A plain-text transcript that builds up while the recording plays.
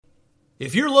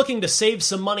If you're looking to save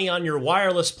some money on your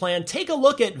wireless plan, take a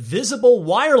look at Visible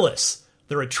Wireless.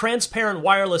 They're a transparent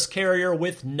wireless carrier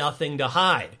with nothing to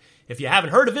hide. If you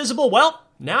haven't heard of Visible, well,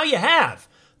 now you have.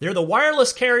 They're the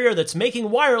wireless carrier that's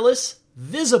making wireless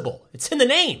visible. It's in the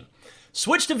name.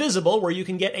 Switch to Visible, where you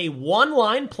can get a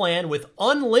one-line plan with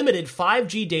unlimited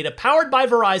 5G data powered by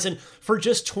Verizon for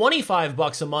just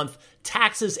 $25 a month,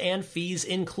 taxes and fees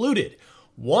included.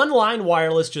 One-line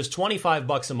wireless, just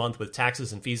 $25 a month with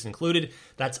taxes and fees included.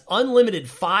 That's unlimited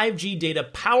 5G data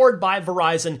powered by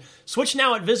Verizon. Switch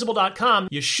now at Visible.com.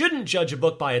 You shouldn't judge a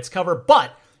book by its cover,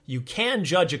 but you can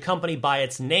judge a company by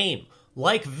its name,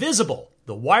 like Visible,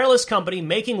 the wireless company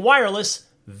making wireless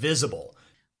visible.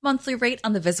 Monthly rate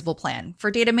on the Visible plan.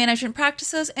 For data management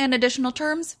practices and additional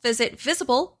terms, visit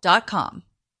Visible.com.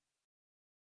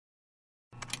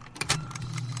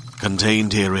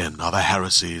 Contained herein are the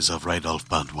heresies of Radolf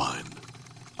Burntwine,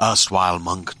 erstwhile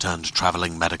monk turned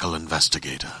traveling medical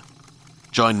investigator.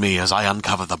 Join me as I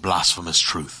uncover the blasphemous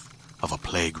truth of a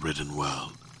plague-ridden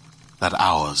world, that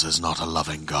ours is not a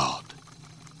loving God,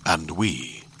 and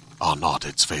we are not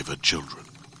its favored children.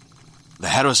 The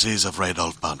heresies of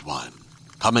Radolf Burntwine,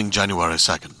 coming January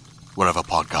 2nd, wherever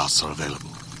podcasts are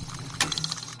available.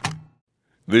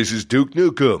 This is Duke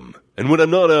Nukem, and when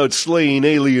I'm not out slaying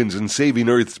aliens and saving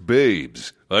Earth's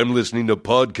babes, I'm listening to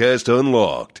Podcast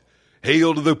Unlocked.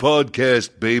 Hail to the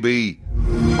podcast, baby!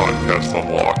 Podcast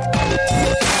Unlocked.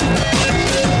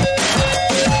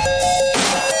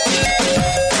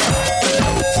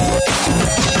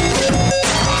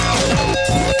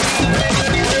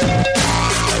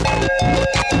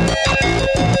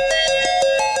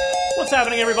 What's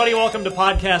happening, everybody? Welcome to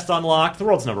Podcast Unlocked, the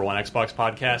world's number one Xbox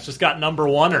podcast. Just got number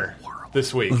one-er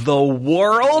this week. The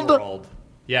world? The world.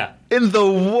 Yeah. In the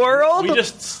world? We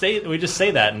just say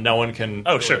that, and no one can.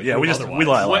 Oh, sure. Yeah, we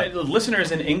lie. Well,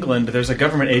 listeners in England, there's a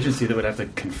government agency that would have to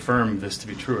confirm this to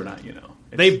be true or not. You know,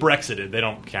 they Brexited. They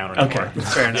don't count anymore. Okay,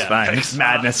 fair enough. Fine. It's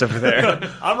madness over there.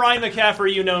 I'm Ryan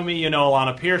McCaffrey. You know me. You know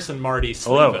Alana Pierce and Marty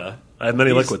Sleva. Hello. I have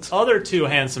many liquids. Other two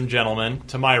handsome gentlemen.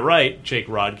 To my right, Jake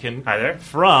Rodkin. Hi there.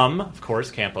 From, of course,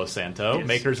 Campo Santo, yes.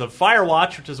 Makers of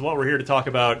Firewatch, which is what we're here to talk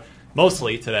about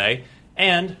mostly today,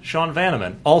 and Sean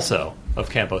Vanneman, also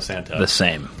of Campo Santo. The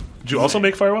same. Did you also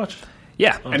make Firewatch?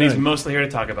 Yeah. And he's mostly here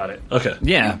to talk about it. Okay.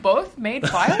 Yeah. Both made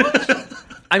Firewatch?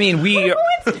 I mean, we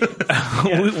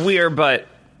are but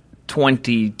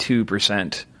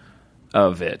 22%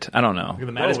 of it. I don't know.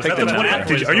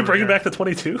 Are you bringing back the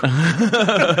 22?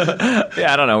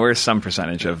 Yeah, I don't know. We're some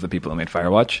percentage of the people who made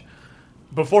Firewatch.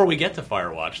 Before we get to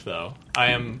Firewatch, though, I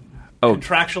am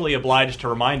contractually obliged to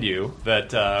remind you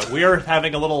that we are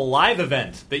having a little live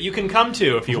event that you can come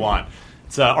to if you want.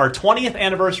 It's our 20th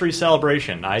anniversary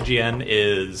celebration. IGN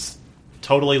is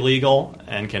totally legal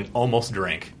and can almost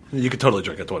drink. You can totally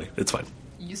drink at 20. It's fine.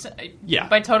 Yeah.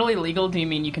 By totally legal, do you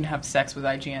mean you can have sex with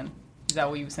IGN? Is that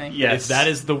what you were saying? Yes. That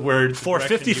is the word. For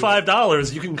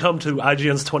 $55, you can come to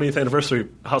IGN's 20th anniversary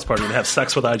house party and have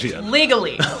sex with IGN.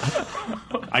 Legally.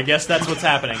 I guess that's what's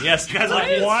happening. Yes. You guys are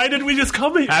like, why did we just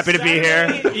come here? Happy to be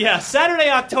here. Yeah, Saturday,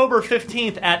 October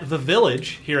 15th at The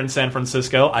Village here in San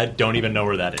Francisco. I don't even know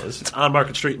where that is. It's on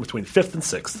Market Street between 5th and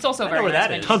 6th. It's also I know very where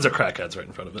that nice. is. Tons of crackheads right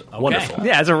in front of it. Wonderful.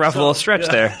 Yeah, it's a rough little stretch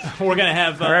there. We're going to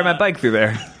have I ride my bike through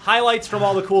there. highlights from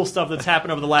all the cool stuff that's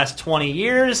happened over the last 20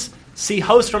 years. See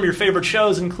hosts from your favorite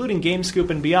shows, including Game Scoop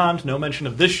and beyond. No mention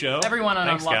of this show. Everyone on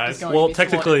Thanks, Unlocked guys. is going Well, to be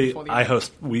technically, slaughtered I before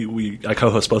host. I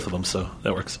co-host both of them, so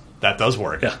that works. That does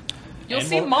work. Yeah. You'll And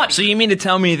see more- Marty. So you mean to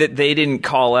tell me that they didn't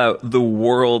call out the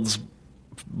world's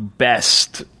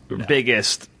best,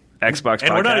 biggest Xbox podcast?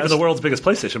 And we're not even the world's biggest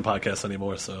PlayStation podcast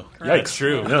anymore, so That's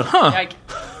true. Yeah. Like,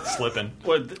 Slipping.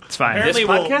 It's fine. This Apparently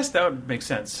we'll- podcast, that would make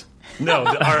sense. No,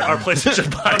 our PlayStation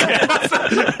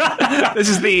podcast. This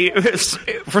is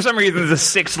for some reason, the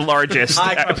 6th largest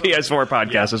PS4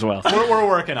 podcast as well. We're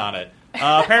working on it.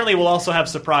 Apparently, we'll also have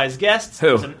surprise guests. Who?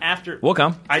 There's an after. We'll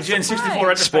come. IGN 64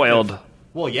 retrospective. Spoiled.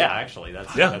 Well, yeah, actually, that's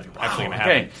actually going to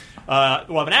Okay. happen.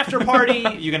 We'll have an after party.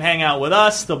 You can hang out with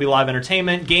us. There'll be live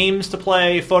entertainment, games to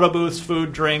play, photo booths,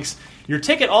 food, drinks. Your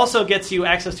ticket also gets you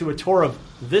access to a tour of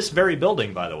this very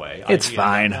building, by the way. It's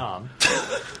fine.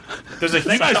 There's a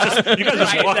thing. You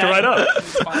guys just walked right up.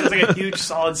 There's like a huge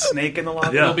solid snake in the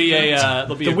lobby. Yeah.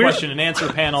 There'll be a question and answer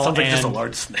panel Sounds like and just a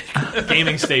large snake.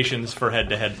 gaming stations for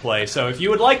head-to-head play. So if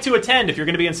you would like to attend, if you're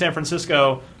going to be in San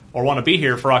Francisco or want to be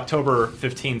here for October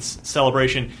 15th's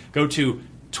celebration, go to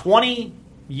 20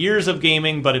 Years of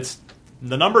Gaming, but it's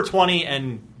the number 20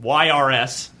 and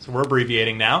YRS, so we're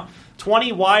abbreviating now.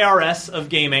 20 YRS of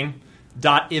Gaming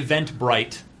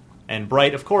 .eventbrite, And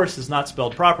Bright, of course, is not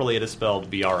spelled properly. It is spelled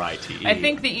B-R-I-T-E. I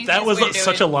think the easiest That was way to do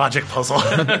such it, a logic puzzle.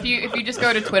 if you just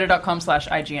go to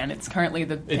twitter.com/IGN, it's currently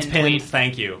the pinned It's pinned. tweet.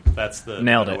 Thank you. That's the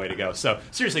Nailed the it. way to go. So,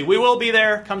 seriously, we will be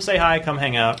there. Come say hi. Come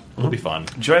hang out. It'll be fun.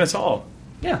 Join us all.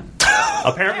 Yeah.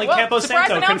 Apparently, Well, Campo surprise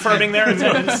Santo announcement. confirming their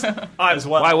attendance as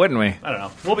well. Why wouldn't we? I don't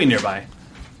know. We'll be nearby.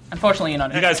 Unfortunately, you're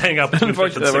not. You guys hang out between 5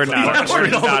 and 6 Unfortunately, we're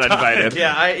not, we're not invited.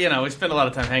 Yeah, we spend a lot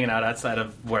of time hanging out outside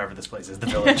of wherever this place is, the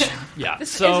village. Yeah.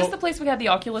 Is So, this the place we had the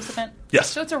Oculus event? Yes.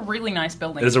 So it's a really nice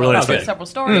building. It is a really nice It's building. several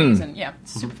stories, and yeah,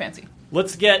 it's super fancy.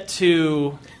 let's get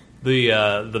to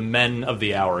the men of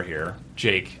the hour here,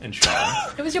 Jake and Sean.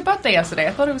 It was your birthday yesterday.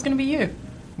 I thought it was going to be you.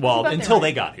 Well, birthday, until right?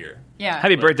 they got here. Yeah.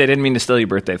 Happy birthday. Didn't mean to steal your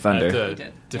birthday I thunder. have to You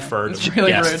did. defer Yeah. to It's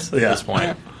really guests rude. at this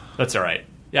point. That's all right.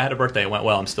 Yeah, I had a birthday. It went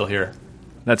well. I'm still here.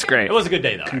 That's great. It was a good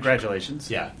day, though. Congratulations.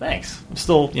 Yeah, thanks. I'm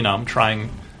still, I'm trying,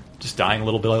 just dying a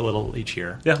little bit, a little each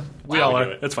year. Yeah, we Wow. all We are.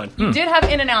 do it. It's fine. You did have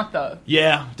In-N-Out, though.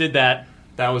 Yeah, did that.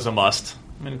 That was a must.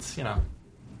 I mean, it's,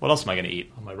 what else am I going to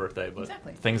eat on my birthday? But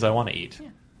Exactly. things I want to eat. Yeah.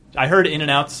 I heard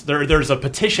In-N-Out's, there's a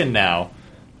petition now.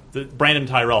 Brandon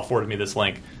Tyrell forwarded me this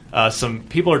link. Some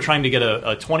people are trying to get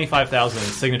a 25,000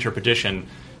 signature petition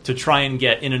to try and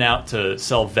get In-N-Out to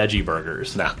sell veggie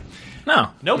burgers. Nah. No.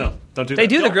 Nope. No, don't do that. They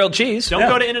do the grilled cheese. Don't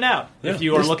go to In-N-Out if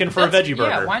you are looking for a veggie burger.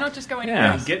 Yeah, why not just go in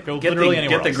Yeah. and Get literally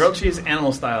anywhere the else. grilled cheese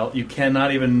animal style. You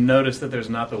cannot even notice that there's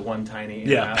not the one tiny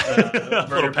burger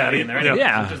Little patty in there. Anyway.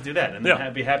 Yeah. So just do that and then Yeah.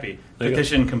 be happy. There you go.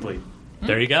 Petition complete.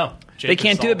 There you go. They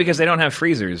can't do it because they don't have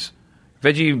freezers.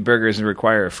 Veggie burgers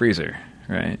require a freezer,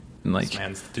 right? And like,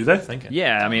 Man's Do they? thinking.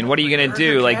 yeah, I mean, what are you gonna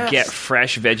do? Like, get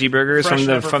fresh veggie burgers Fresh, from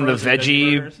the never frozen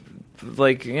veggie, burgers?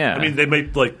 like, yeah. I mean, they may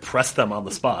press them on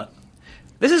the spot.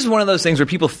 this is one of those things where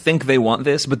people think they want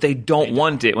this, but they don't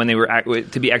want it when they were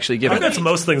to be actually I given. think that's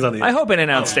most things on the. I hope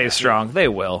In-N-Out stays strong. They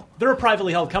will. They're a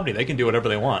privately held company. They can do whatever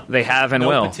they want. They have and no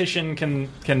will. petition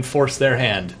can force their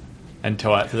hand. And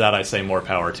to that I say more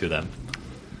power to them.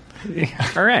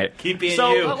 All right. Keep being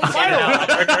So, you.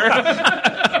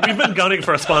 We've been gunning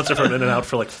for a sponsor for In-N-Out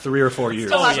for 3 or 4 years.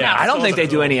 Still yeah. I don't think they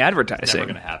do any Never advertising.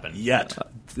 going to happen. Yet.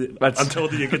 That's-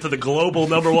 Until you get to the global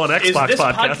 #1 Is Xbox this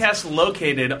podcast. podcast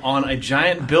located on a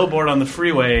giant billboard on the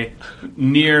freeway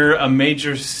near a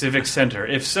major civic center?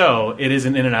 If so, it is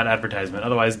an In-N-Out advertisement.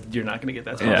 Otherwise, you're not going to get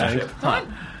that sponsorship. don't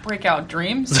break out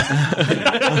dreams.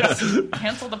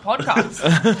 Cancel the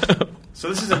podcast. So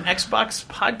this is an Xbox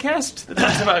podcast that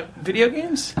talks about video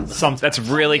games? That's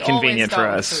really We always convenient for start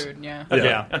with us. Food, yeah.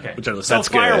 Yeah. Okay. Which are So That's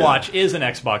good. Firewatch is an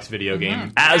Xbox video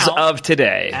game. As now. of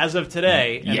today. As of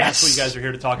today, and Yes. that's what you guys are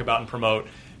here to talk about and promote.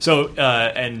 So,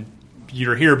 and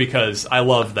you're here because I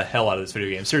love the hell out of this video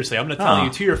game. Seriously, I'm going to tell Oh. you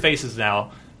to your faces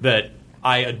now that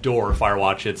I adore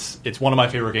Firewatch. It's one of my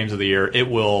favorite games of the year. It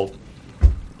will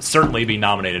certainly be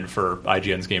nominated for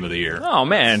IGN's Game of the Year. Oh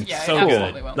man, Yeah, So it cool.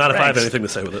 absolutely will. Not if I have Thanks. anything to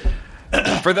say with it.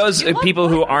 For those love people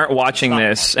who Minecraft. aren't watching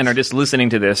this and are just listening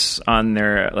to this on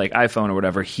their iPhone or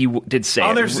whatever, he did say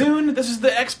On it. their Zune, this is the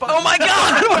Xbox. Oh my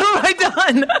God! What have I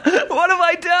done? What have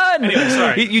I done? Anyway,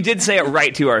 sorry. You did say it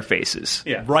right to our faces.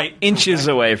 Yeah. Right. Inches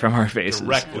away from our faces.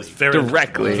 Directly.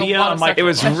 Directly. There's a lot of Yeah, It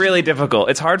was sexual really difficult.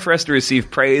 It's hard for us to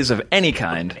receive praise of any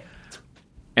kind.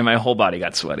 And my whole body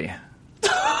got sweaty.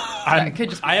 it could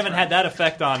just be I haven't had that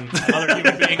effect on another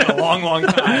human being in a long, long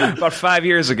time. About 5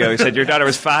 years ago, he said your daughter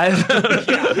was 5.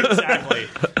 Yeah, exactly.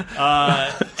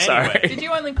 Sorry. Anyway. Did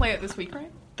you only play it this week, right?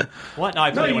 What? No,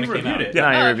 I played it when it you came out. reviewed it. No, you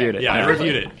Oh, okay. reviewed it. Yeah, I Yeah.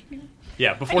 reviewed it.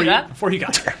 Yeah, before knew that. you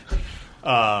got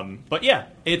there. But yeah,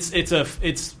 it's.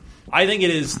 I think it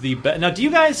is the best. Now, do you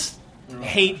guys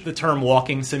hate the term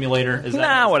walking simulator? Is that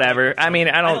Nah, whatever. I mean,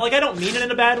 I I don't. don't mean it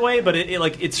in a bad way, but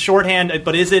it's shorthand.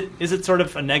 But is it sort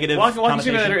of a negative? Walking connotation?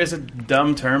 Simulator is a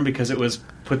dumb term because it was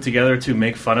put together to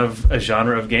make fun of a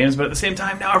genre of games, but at the same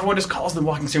time, now everyone just calls them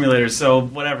walking simulators, so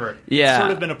whatever. Yeah.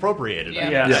 sort of been appropriated.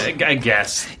 Yeah. Yeah, I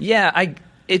guess. Yeah,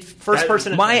 First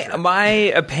person. adventure. My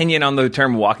opinion on the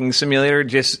term walking simulator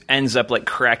just ends up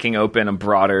cracking open a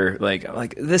broader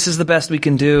like this is the best we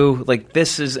can do. Like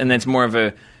this is, and then it's more of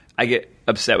a. I get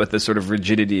upset with the sort of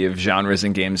rigidity of genres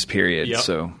and games. Period. Yep.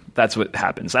 So that's what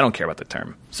happens. I don't care about the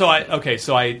term. So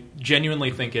I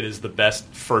genuinely think it is the best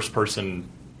first person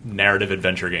narrative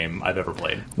adventure game I've ever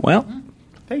played. Well,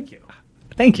 Thank you.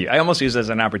 thank you. I almost use it as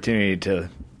an opportunity to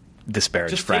disparage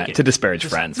Just take friends. it. To disparage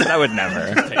friends. But I would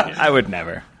never. Take it. I would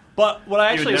never. But what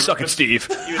I actually Suck it, Steve.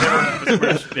 You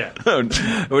never, yeah.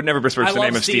 I would never besmirch I the love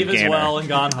name of Steve Steve as Gaynor. well and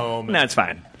Gone Home. No, it's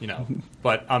fine.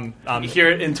 But I'm You hear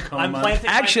it in Tacoma. I'm planting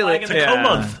Actually, my flag in the yeah.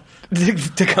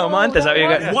 Tacoma month? Is that what you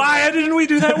got? Why didn't we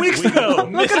do that weeks ago?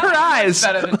 Look at her eyes.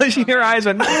 Better than- Her eyes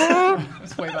went.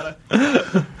 It's way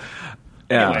better.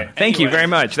 Yeah. Thank you very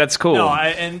much. That's cool. No,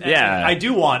 I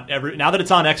do want now that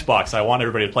it's on Xbox, I want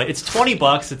everybody to play. It's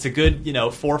 $20. It's a good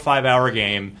 4 or 5 hour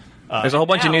game. There's a whole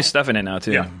bunch of new stuff in it now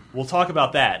too. Yeah, we'll talk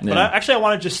about that. Yeah. But I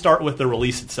want to just start with the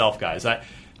release itself, guys. I'm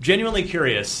genuinely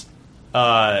curious,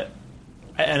 and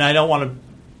I don't want to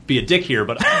be a dick here,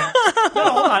 but no,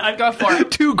 hold on. Go for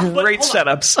it. Two great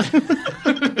setups.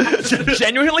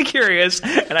 Genuinely curious,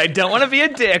 and I don't want to be a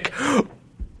dick.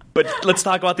 But let's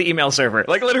talk about the email server.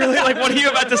 Like literally, like what are you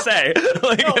about to say?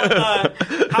 Like,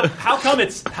 how come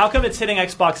it's hitting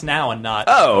Xbox now and not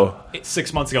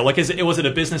 6 months ago? Like, was it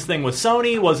a business thing with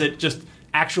Sony? Was it just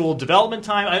actual development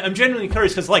time? I'm genuinely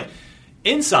curious because like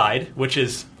Inside, which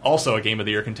is also a Game of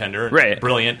the Year contender, right?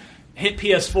 Brilliant, hit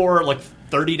PS4 like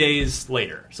 30 days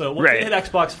later. So it hit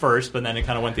Xbox first, but then it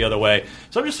kind of went the other way.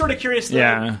 So I'm just sort of curious.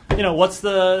 What's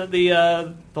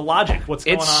the logic? What's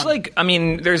going on? It's like, I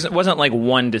mean, wasn't like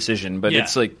one decision, but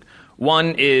it's like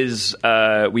one is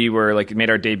we were like made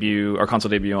our console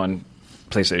debut on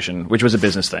PlayStation, which was a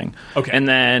business thing. Okay, and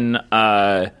then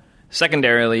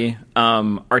secondarily,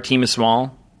 our team is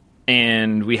small,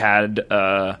 and we had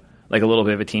like a little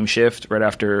bit of a team shift right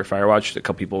after Firewatch. A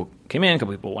couple people came in, a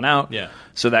couple people went out. Yeah.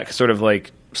 So that sort of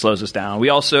like slows us down. We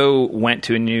also went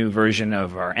to a new version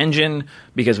of our engine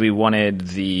because we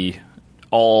wanted we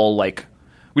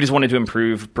just wanted to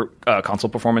improve console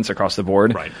performance across the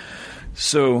board. Right.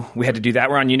 So we had to do that.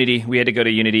 We're on Unity. We had to go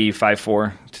to Unity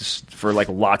 5.4 for like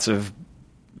lots of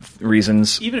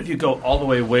reasons. Even if you go all the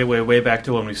way, way back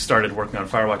to when we started working on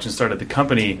Firewatch and started the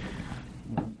company,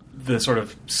 the sort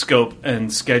of scope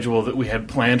and schedule that we had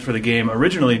planned for the game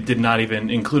originally did not even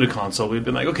include a console. We'd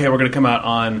been like, okay, we're going to come out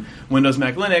on Windows,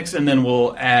 Mac, Linux, and then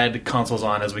we'll add consoles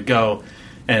on as we go.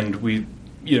 And we,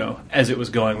 as it was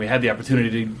going, we had the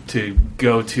opportunity to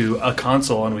go to a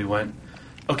console, and we went,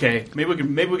 okay,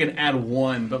 maybe we can add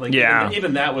one, but like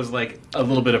even that was like a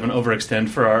little bit of an overextend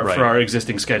for our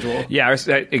existing schedule. Yeah,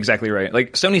 exactly right.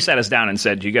 Like Sony sat us down and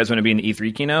said, "Do you guys want to be in the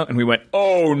E3 keynote?" And we went,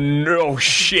 "Oh no,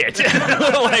 shit!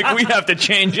 Like we have to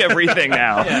change everything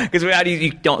now because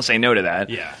you don't say no to that."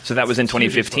 Yeah. So that was in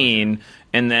 2015,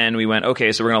 and then we went,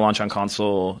 "Okay, so we're going to launch on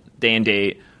console day and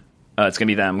date. It's going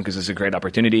to be them because it's a great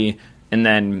opportunity." And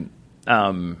then.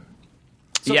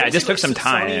 It just took some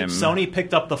time. Sony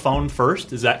picked up the phone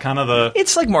first. Is that kind of the?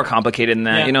 It's like more complicated than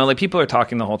that. Like people are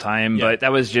talking the whole time, but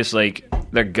that was just like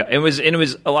their gut. It was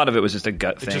a lot of it was just a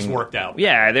gut thing. It just worked out.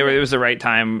 Yeah, it was the right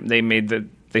time. They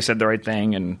said the right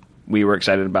thing, and we were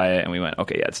excited by it, and we went,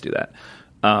 okay, yeah, let's do that.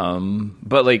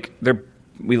 But like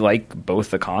we like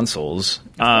both the consoles.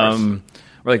 We're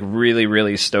like really,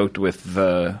 really stoked with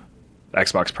the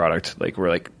Xbox product. Like we're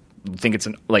like. Think it's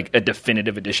a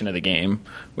definitive edition of the game,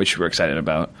 which we're excited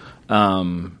about.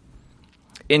 And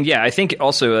I think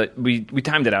also we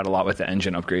timed it out a lot with the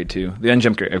engine upgrade too. The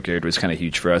engine upgrade was kind of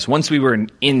huge for us. Once we'd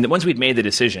made the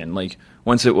decision, like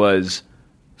once it was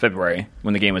February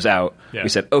when the game was out, we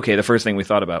said, okay, the first thing we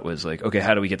thought about was like, okay,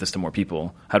 how do we get this to more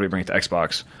people? How do we bring it to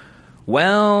Xbox?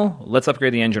 Well, let's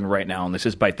upgrade the engine right now and let's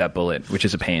just bite that bullet, which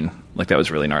is a pain. Like that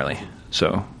was really gnarly.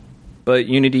 So, but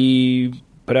Unity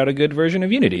put out a good version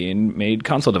of Unity and made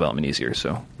console development easier,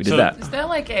 so we did that. Is there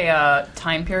like a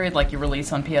time period, like you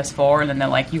release on PS4 and then they're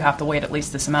like, you have to wait at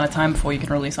least this amount of time before you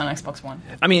can release on Xbox One?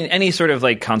 I mean, any sort of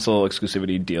like console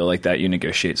exclusivity deal like that, you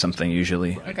negotiate something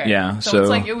usually. Okay. Yeah, so it's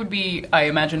like it would be, I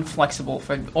imagine, flexible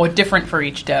or different for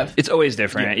each dev. It's always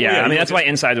different. Yeah, I mean that's why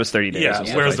Inside was 30 days.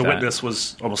 Yeah, whereas The Witness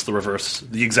was almost the reverse,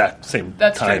 the exact same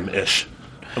time-ish.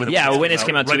 I mean, Witness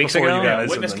came out 2 weeks ago.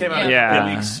 Witness came out a couple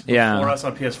weeks before us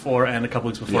on PS4 and a couple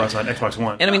weeks before us on Xbox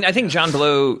One. And I mean, I think John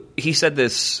Blow, he said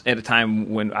this at a time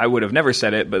when I would have never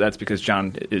said it, but that's because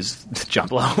John is John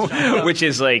Blow, which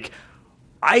is like,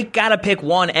 I gotta pick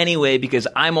one anyway because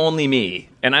I'm only me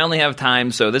and I only have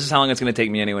time, so this is how long it's going to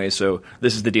take me anyway, so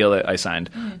this is the deal that I signed.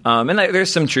 And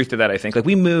there's some truth to that, I think. Like,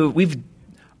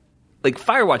 Like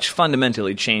Firewatch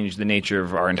fundamentally changed the nature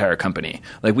of our entire company.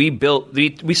 Like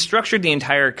we structured the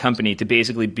entire company to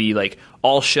basically be like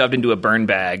all shoved into a burn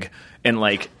bag and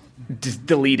like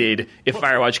deleted if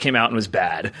Firewatch came out and was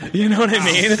bad. You know what I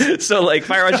mean? So like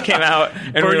Firewatch came out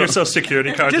and burn your social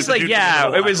security card. Just like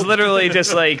it was literally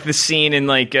just like the scene in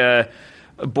like a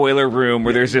boiler room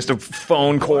where there's just a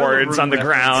phone cords on the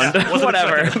ground.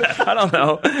 Whatever. I don't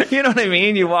know. You know what I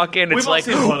mean? You walk in, it's like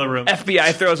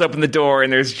FBI throws open the door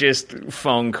and there's just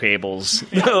phone cables.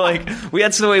 Like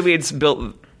that's the way we had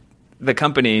built the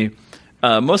company,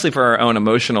 mostly for our own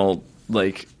emotional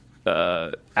like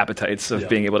appetites of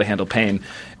being able to handle pain.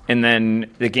 And then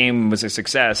the game was a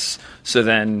success. So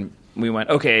then we went,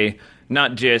 okay,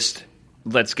 not just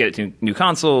let's get it to new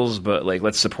consoles, but like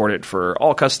let's support it for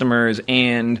all customers,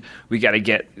 and we got to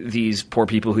get these poor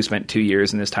people who spent 2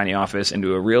 years in this tiny office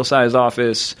into a real sized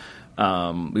office.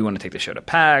 We want to take the show to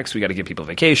PAX. We got to give people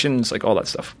vacations. Like all that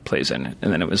stuff plays in.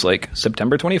 And then it was like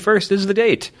September 21st is the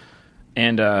date,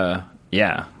 and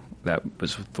yeah. That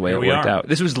was the way it worked out.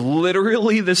 This was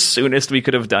literally the soonest we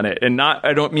could have done it. And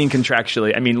I don't mean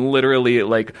contractually. I mean literally,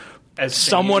 like,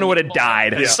 someone would have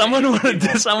died. Yeah. Someone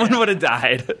would have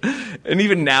died. And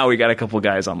even now, we got a couple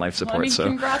guys on life support. Well,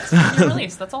 congrats on your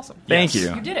release. That's awesome. Thank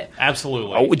you. You did it.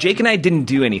 Absolutely. Oh, Jake and I didn't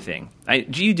do anything.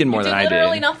 You did more than I did.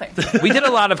 Literally nothing. We did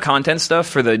a lot of content stuff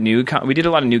for the new... we did a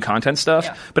lot of new content stuff.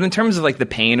 Yeah. But in terms of, like, the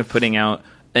pain of putting out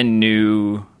a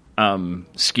new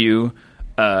SKU...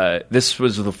 this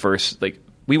was the first, like,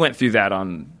 we went through that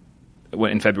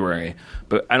in February,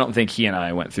 but I don't think he and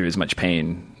I went through as much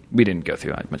pain. We didn't go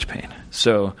through much pain.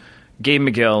 So Gabe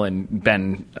McGill and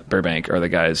Ben Burbank are the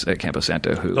guys at Campo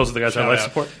Santo who... Those are the guys on life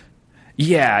support?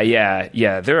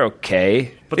 Yeah. They're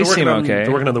okay. But they seem okay.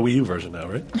 They're working on the Wii U version now,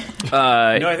 right?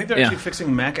 No, I think they're actually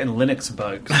fixing Mac and Linux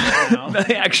bugs.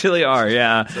 They actually are,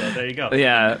 yeah. So there you go.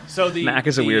 Yeah. So Mac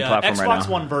is a weird platform right now. Xbox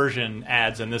One version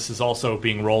adds, and this is also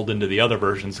being rolled into the other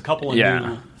versions, a couple of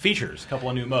new features, a couple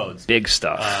of new modes. Big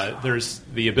stuff. There's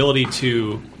the ability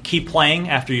to keep playing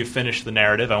after you've finished the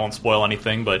narrative. I won't spoil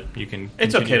anything, but you can...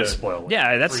 It's okay to spoil it.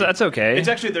 Yeah, that's okay. It's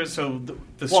actually...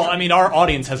 Well, I mean, our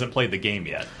audience hasn't played the game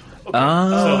yet. Okay.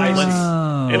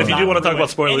 And if you do want to talk about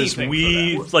spoilers,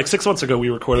 like 6 months ago, we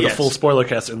recorded a full spoiler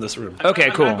cast in this room. Okay,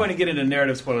 cool. I'm not going to get into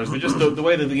narrative spoilers, but just the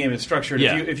way that the game is structured.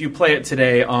 Yeah. If you play it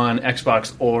today on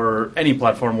Xbox or any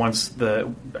platform, by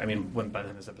the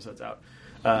time this episode's out,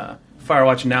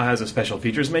 Firewatch now has a special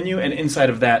features menu, and inside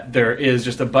of that, there is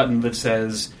just a button that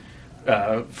says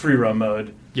free roam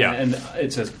mode. Yeah, and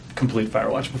it says complete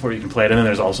Firewatch before you can play it, and then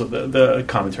there's also the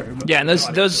commentary. Yeah, and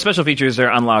those special features are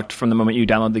unlocked from the moment you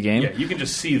download the game. Yeah, you can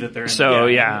just see that they're in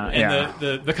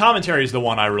the commentary is the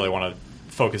one I really want to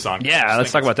focus on. Yeah,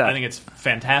 let's talk about that. I think it's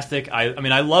fantastic. I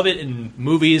mean, I love it in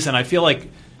movies, and I feel like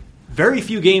very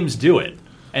few games do it.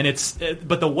 And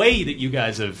but the way that you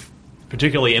guys have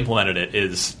particularly implemented it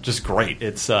is just great.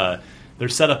 It's they're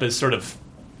set up as sort of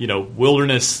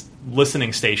wilderness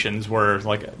listening stations where,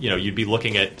 like, you'd be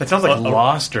looking at... That sounds like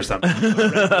Lost or something.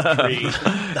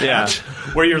 Yeah.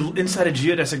 Where you're inside a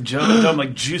geodesic dome,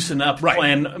 like, juicing up,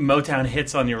 playing Motown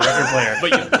hits on your record player.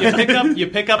 But you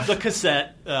pick up the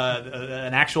cassette,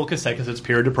 an actual cassette, because it's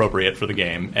period appropriate for the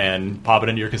game, and pop it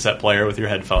into your cassette player with your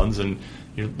headphones, and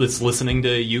it's listening to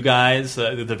you guys,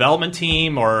 the development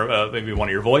team, or maybe one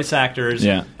of your voice actors,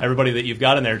 everybody that you've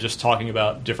got in there just talking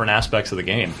about different aspects of the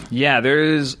game. Yeah,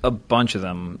 there's a bunch of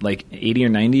them, like 80 or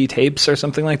 90 tapes or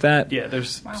something like that. Yeah,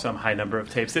 there's some high number of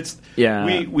tapes.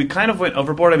 We kind of went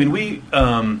overboard. I mean, we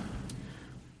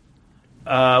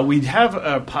have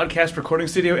a podcast recording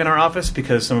studio in our office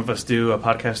because some of us do a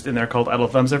podcast in there called Idle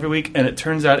Thumbs every week, and it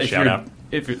turns out if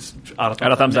it's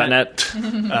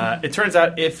idlethumbs.net. It turns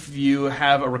out if you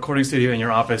have a recording studio in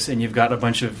your office and you've got a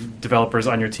bunch of developers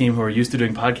on your team who are used to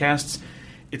doing podcasts,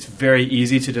 it's very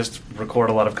easy to just record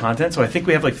a lot of content. So I think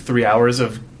we have like 3 hours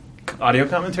of audio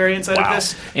commentary inside of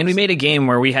this. And we made a game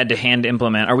where we had to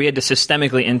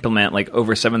systemically implement like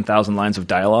over 7,000 lines of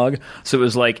dialogue. So it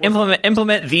was like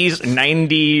implement these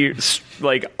 90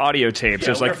 like audio tapes. It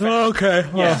was like,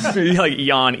 okay, like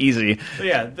yawn easy.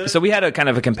 So we had a kind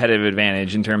of a competitive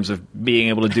advantage in terms of being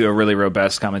able to do a really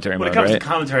robust commentary mode. When it comes to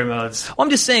commentary modes, well, I'm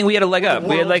just saying we had a leg up.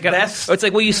 We had like it's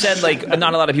like what you said. Like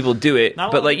not a lot of people do it,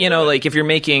 but like like if you're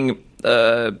making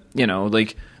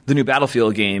like the new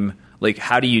Battlefield game. Like,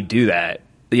 how do you do that?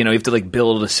 You have to like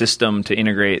build a system to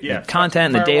integrate the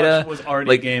content and the data. Firewatch was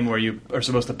already a game where you are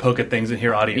supposed to poke at things and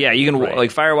hear audio. Yeah, you can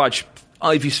like Firewatch.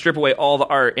 If you strip away all the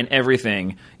art and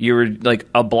everything, you're like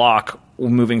a block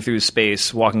moving through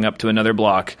space, walking up to another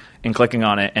block and clicking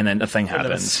on it, and then a thing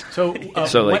happens. So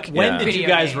when did you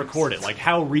guys record it? Like,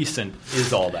 how recent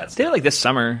is all that stuff? Did it like this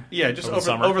summer? Yeah, just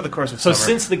over the course of summer. So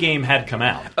since the game had come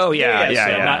out. Oh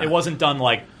yeah. It wasn't done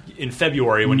like in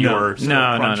February when you were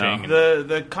crunching. No.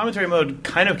 The commentary mode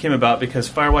kind of came about because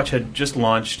Firewatch had just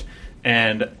launched,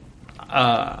 and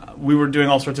we were doing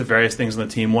all sorts of various things on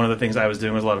the team. One of the things I was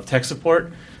doing was a lot of tech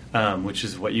support, which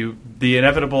is the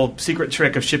inevitable secret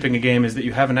trick of shipping a game is that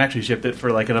you haven't actually shipped it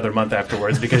for like another month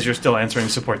afterwards because you're still answering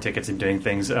support tickets and doing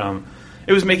things.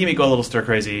 It was making me go a little stir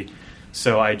crazy.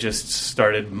 So I just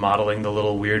started modeling the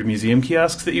little weird museum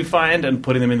kiosks that you find and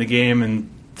putting them in the game and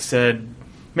said,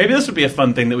 maybe this would be a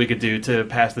fun thing that we could do to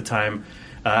pass the time.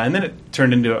 And then it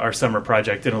turned into our summer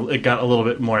project, and it got a little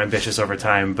bit more ambitious over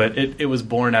time. But it was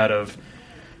born out of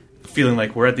feeling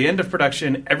like we're at the end of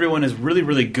production. Everyone is really,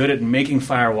 really good at making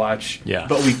Firewatch,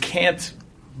 but we can't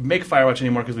make Firewatch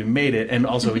anymore because we made it, and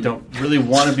also we don't really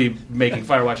want to be making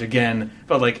Firewatch again,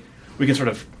 but like we can sort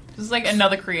of... This is like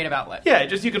another creative outlet. Yeah,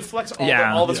 just you can flex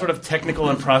all the sort of technical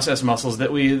and process muscles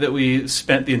that we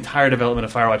spent the entire development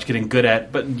of Firewatch getting good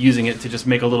at, but using it to just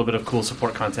make a little bit of cool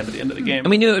support content at the end of the game. And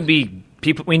we knew it would be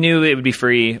we knew it would be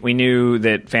free. We knew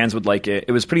that fans would like it.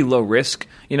 It was pretty low risk,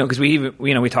 because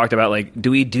we talked about like,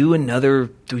 do we do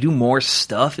more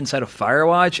stuff inside of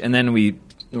Firewatch? And then we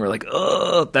were like,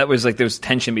 oh, that was like, there's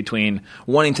tension between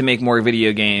wanting to make more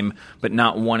video game, but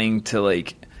not wanting to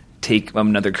like take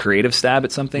another creative stab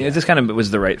at something. It just kind of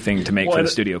was the right thing to make for the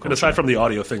studio culture. And aside from the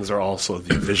audio things, there are also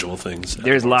the visual things.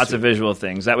 There's lots of visual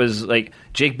things. That was like,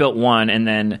 Jake built one, and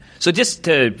then, so just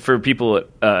for people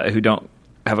who don't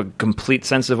have a complete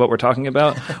sense of what we're talking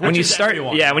about, when you start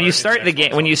the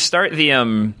game, when you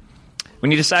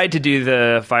decide to do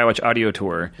the Firewatch audio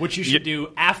tour, which you should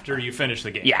do after you finish the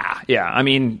game. Yeah. I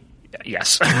mean,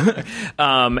 yes.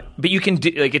 But you can do,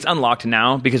 like, it's unlocked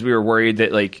now because we were worried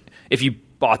that, like, if you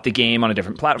bought the game on a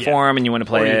different platform and you want to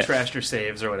play or you it, trashed your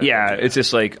saves or whatever. Yeah, it's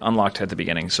just like unlocked at the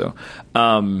beginning. So,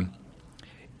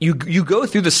 you go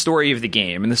through the story of the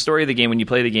game, and the story of the game when you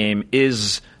play the game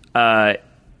is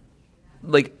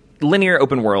like linear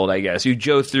open world, I guess. You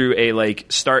go through a like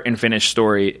start and finish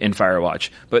story in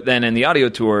Firewatch, but then in the audio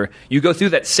tour, you go through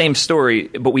that same story,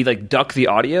 but we like duck the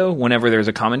audio whenever there's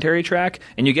a commentary track,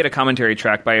 and you get a commentary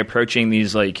track by approaching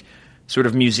these like sort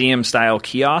of museum style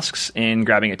kiosks and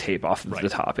grabbing a tape off the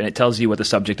top, and it tells you what the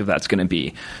subject of that's going to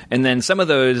be. And then some of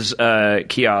those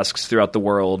kiosks throughout the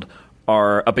world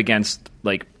are up against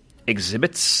like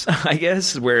exhibits, I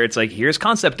guess, where it's like, here's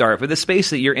concept art for the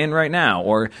space that you're in right now,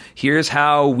 or here's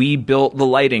how we built the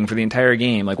lighting for the entire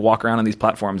game, like walk around on these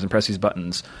platforms and press these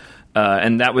buttons.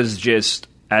 And that was just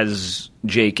as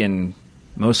Jake, and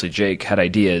mostly Jake, had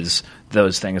ideas,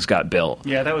 those things got built.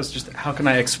 Yeah, that was just, how can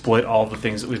I exploit all the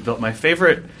things that we've built? My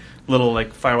favorite little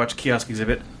like Firewatch kiosk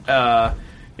exhibit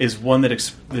is one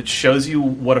that shows you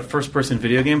what a first-person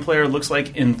video game player looks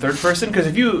like in third person, because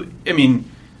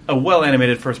a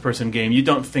well-animated first-person game, you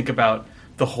don't think about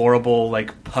the horrible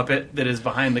like puppet that is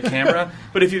behind the camera.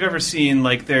 But if you've ever seen,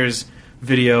 like, there's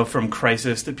video from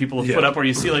Crysis that people have put up where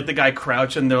you see like the guy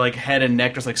crouch and their like head and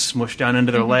neck just like smushed down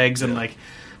into their legs, and like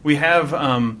we have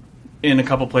in a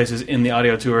couple places in the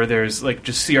audio tour, there's like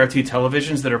just CRT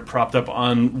televisions that are propped up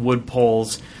on wood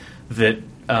poles that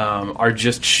are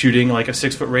just shooting like a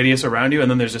 6-foot radius around you, and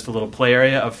then there's just a little play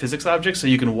area of physics objects, so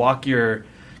you can walk your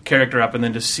character up and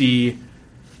then to see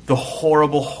the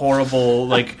horrible,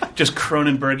 like, just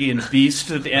Cronenbergian beast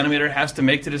that the animator has to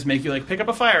make you, like, pick up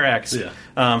a fire axe.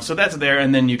 Yeah. So that's there,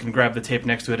 and then you can grab the tape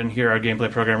next to it and hear our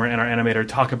gameplay programmer and our animator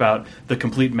talk about the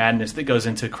complete madness that goes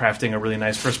into crafting a really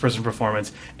nice first-person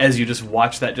performance as you just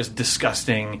watch that just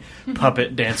disgusting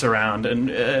puppet dance around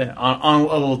and on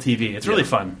a little TV. It's really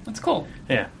fun. That's cool.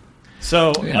 Yeah.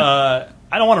 So,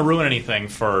 I don't want to ruin anything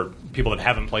for people that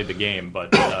haven't played the game,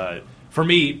 but for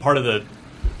me, part of the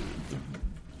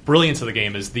brilliance of the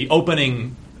game is the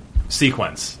opening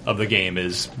sequence of the game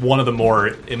is one of the more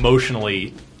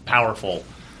emotionally powerful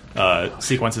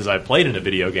sequences I've played in a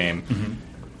video game.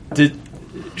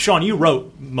 Mm-hmm. Sean, you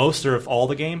wrote most or all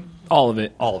the game? All of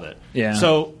it. All of it. Yeah.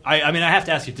 So I have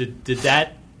to ask you, did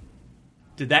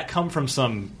that come from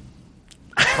some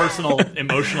personal,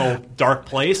 emotional, dark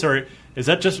place, or is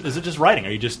it just writing?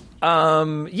 Are you just?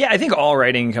 Yeah, I think all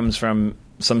writing comes from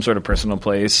some sort of personal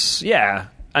place. Yeah.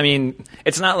 I mean,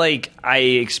 it's not like I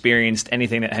experienced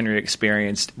anything that Henry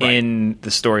experienced in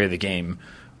the story of the game.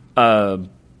 But,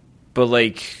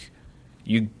 like,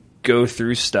 you go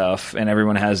through stuff, and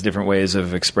everyone has different ways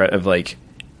of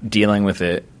dealing with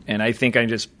it. And I think I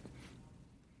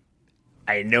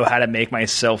know how to make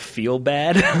myself feel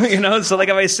bad, So, like,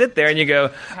 if I sit there and you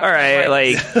go, all right,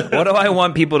 like, what do I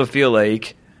want people to feel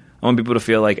like? I want people to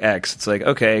feel like X. It's like,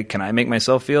 okay, can I make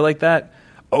myself feel like that?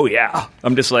 Oh, yeah.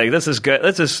 I'm just like, this is good.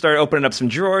 Let's just start opening up some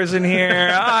drawers in here.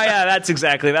 Oh, yeah,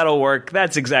 that'll work.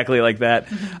 That's exactly like that.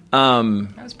 I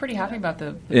was pretty happy about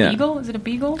the beagle. Is it a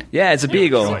beagle? Yeah, it's a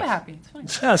beagle. I'm super happy.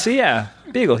 It's fine.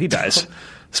 Beagle, he dies.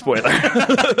 Spoiler.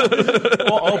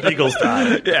 Well, all beagles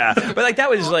die. Yeah. But, like, that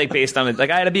was, like, based on it. Like,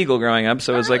 I had a beagle growing up,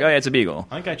 so it was like, oh, yeah, it's a beagle.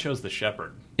 I think I chose the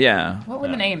shepherd. Yeah. What were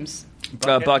the names?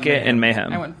 Bucket and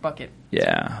Mayhem. I went Bucket.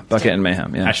 Yeah, Bucket and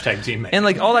Mayhem, yeah. Hashtag Team Mayhem. And,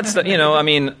 like, all that stuff,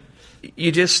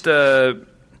 you just, there's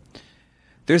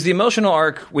there's the emotional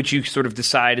arc, which you sort of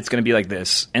decide it's going to be like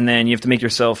this, and then you have to make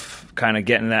yourself kind of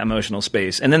get in that emotional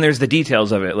space. And then there's the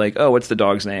details of it, like, oh, what's the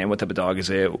dog's name? What type of dog is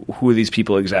it? Who are these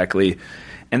people exactly?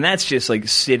 And that's just like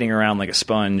sitting around like a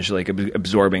sponge, like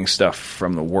absorbing stuff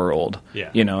from the world.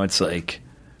 Yeah. You know, it's like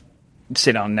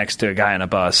sit down next to a guy on a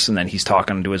bus, and then he's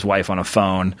talking to his wife on a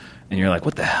phone, and you're like,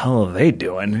 what the hell are they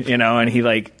doing? You know, and he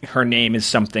like, her name is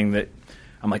something that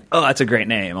I'm like, oh, that's a great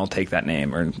name. I'll take that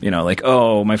name. Or, you know, like,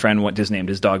 oh, my friend named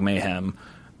his dog Mayhem.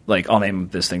 Like, I'll name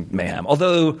this thing Mayhem.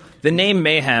 Although the name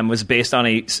Mayhem was based on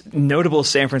a notable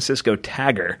San Francisco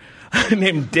tagger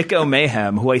named Dicko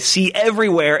Mayhem, who I see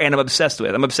everywhere and I'm obsessed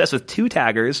with. I'm obsessed with 2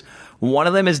 taggers. One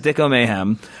of them is Dicko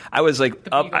Mayhem. I was like,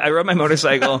 I rode my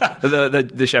motorcycle,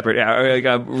 the shepherd. Yeah,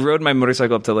 I rode my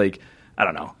motorcycle up to like, I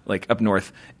don't know, like up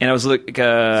north. And I was like,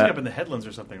 up in the headlands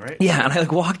or something, right? Yeah, and I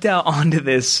like walked out onto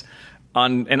this.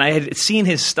 And I had seen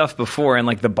his stuff before in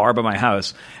like the bar by my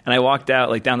house, and I walked out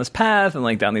like down this path and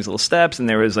like down these little steps, and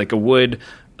there was like a wood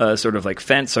sort of like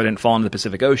fence, so I didn't fall into the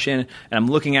Pacific Ocean. And I'm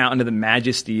looking out into the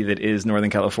majesty that is Northern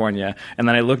California, and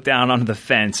then I look down onto the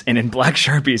fence, and in black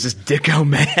Sharpies is Dicko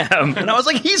Mayhem, and I was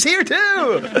like, he's here too.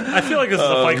 I feel like this is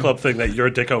a Fight Club thing that you're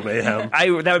Dicko Mayhem.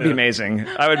 That would be amazing.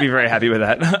 I would be very happy with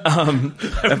that.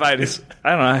 If I don't know,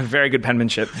 I have very good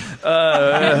penmanship,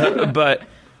 but.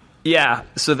 Yeah,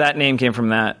 so that name came from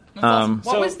that.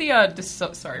 What was the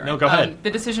sorry? Right. No, go ahead. The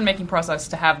decision-making process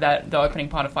to have the opening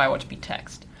part of Firewatch be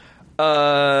text.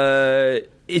 It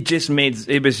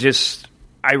was just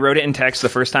I wrote it in text the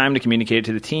first time to communicate it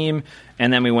to the team,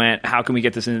 and then we went, how can we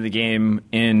get this into the game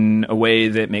in a way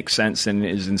that makes sense and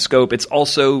is in scope? It's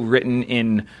also written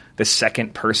in the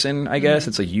second person, I guess.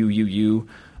 It's like you.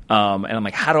 And I'm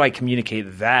like, how do I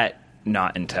communicate that?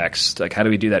 Not in text. Like, how do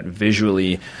we do that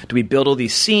visually? Do we build all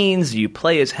these scenes? Do you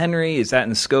play as Henry? Is that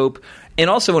in scope? And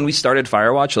also, when we started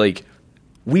Firewatch, like,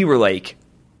 we were like,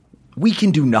 we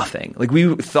can do nothing. Like,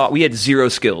 we thought we had 0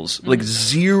 skills. Like,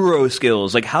 0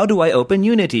 skills. Like, how do I open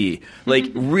Unity?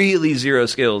 Like, really 0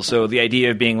 skills. So the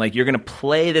idea of being like, you're going to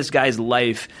play this guy's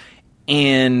life,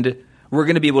 and we're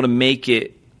going to be able to make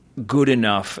it good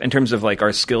enough in terms of like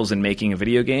our skills in making a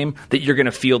video game that you're going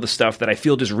to feel the stuff that I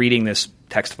feel just reading this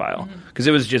text file, because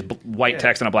it was just white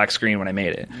text on a black screen when I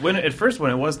made it. When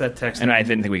it was that text, and I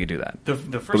didn't think we could do that.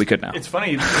 But we could now. It's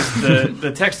funny because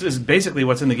the text is basically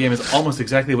what's in the game is almost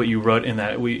exactly what you wrote in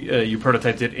that you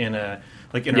prototyped it in a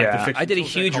like interactive fiction. I did a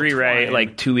huge rewrite Twine.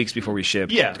 like 2 weeks before we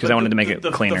shipped. Yeah, because I wanted to make it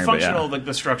cleaner. The functional, like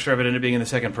the structure of it and it being in the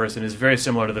second person is very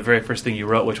similar to the very first thing you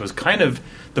wrote, which was kind of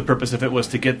the purpose of it was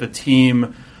to get the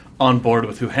team on board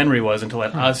with who Henry was and to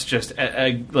let us just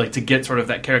like to get sort of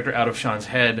that character out of Sean's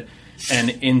head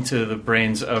and into the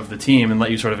brains of the team and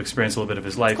let you sort of experience a little bit of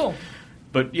his life. Cool.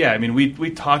 But yeah, I mean,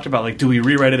 we talked about like, do we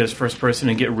rewrite it as first person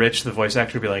and get Rich, the voice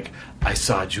actor, to be like, I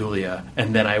saw Julia,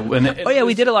 and then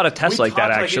we did a lot of tests like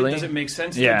that actually. Does it make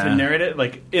sense to narrate it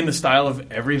like in the style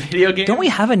of every video game? Don't we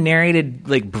have a narrated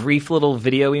like brief little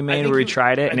video we made where we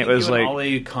tried it, and it was like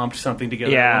Ollie comped something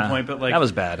together at one point, but like that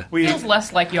was bad. It feels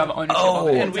less like you have ownership of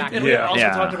it. We also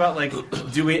talked about like,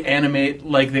 do we animate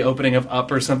like the opening of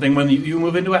Up or something when you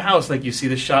move into a house, like you see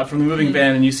the shot from the moving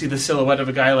van and you see the silhouette of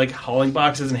a guy like hauling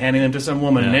boxes and handing them to some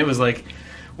woman, and it was like.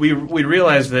 We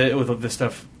realized that with this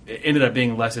stuff, it ended up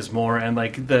being less is more, and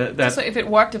like that. So if it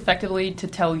worked effectively to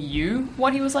tell you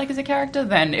what he was like as a character,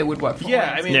 then it would work for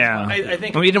I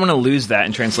think we didn't want to lose that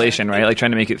in translation, right? Like trying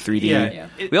to make it 3D. Yeah.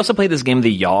 We also played this game,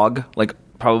 The Yogg, like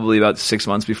probably about 6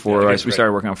 months before we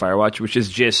started working on Firewatch, which is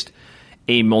just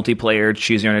a multiplayer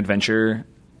choose your own adventure,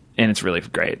 and it's really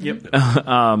great. Yep.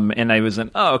 And I was like,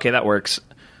 oh, okay, that works.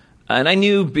 And I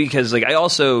knew because like I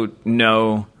also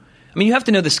know. I mean, you have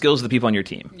to know the skills of the people on your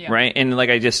team, right? And like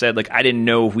I just said, like I didn't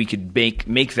know if we could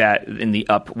make that in the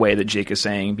Up way that Jake is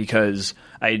saying, because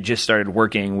I had just started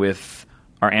working with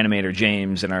our animator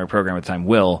James and our programmer at the time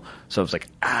Will. So I was like,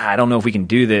 I don't know if we can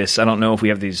do this. I don't know if we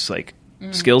have these like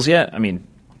skills yet. I mean,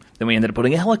 then we ended up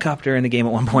putting a helicopter in the game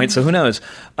at one point, so who knows?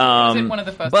 Was it one of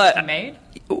the first ones you made?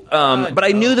 But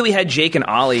I knew that we had Jake and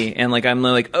Ollie, and like I'm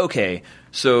like, okay,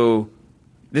 so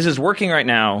this is working right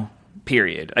now.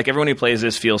 Period. Like everyone who plays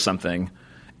this feels something,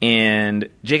 and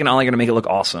Jake and Ollie are going to make it look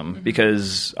awesome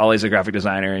because Ollie's a graphic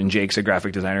designer and Jake's a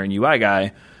graphic designer and UI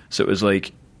guy. So it was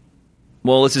like,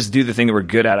 well, let's just do the thing that we're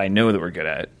good at. I know that we're good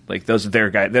at. Like those are their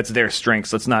guy. That's their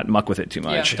strengths. Let's not muck with it too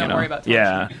much. Don't worry about it.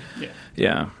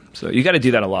 Yeah. So you got to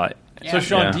do that a lot. Yeah. So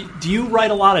Sean, do you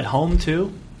write a lot at home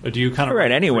too? Or do you kind of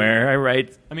write anywhere? I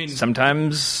write. I mean,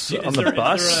 sometimes on the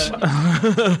bus.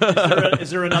 Is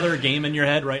there another game in your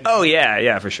head right now? Oh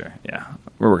yeah, for sure. Yeah,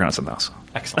 we're working on something else.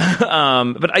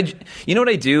 Excellent. But you know what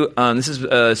I do? This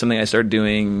is something I started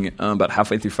doing about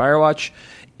halfway through Firewatch.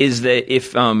 is that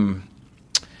if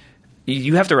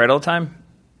you have to write all the time,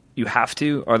 you have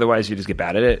to, otherwise you just get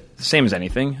bad at it. Same as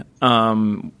anything.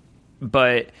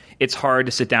 But it's hard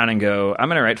to sit down and go, I'm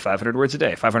going to write 500 words a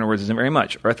day. 500 words isn't very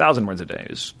much. Or 1,000 words a day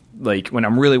is like, when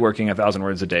I'm really working, 1,000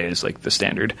 words a day is like the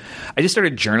standard. I just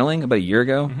started journaling about a year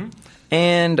ago. Mm-hmm.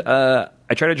 And I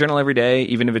try to journal every day,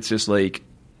 even if it's just like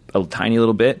a tiny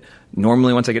little bit.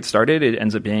 Normally, once I get started, it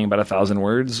ends up being about 1,000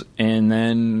 words. And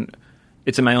then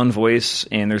it's in my own voice,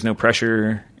 and there's no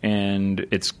pressure. And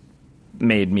it's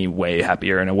made me way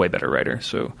happier and a way better writer.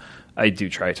 So I do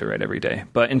try to write every day.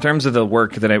 But in terms of the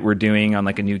work that we're doing on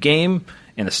like a new game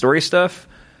and the story stuff,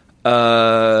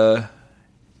 I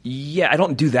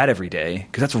don't do that every day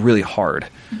because that's really hard.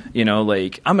 You know,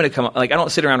 like I'm going to I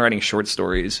don't sit around writing short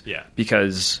stories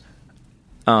because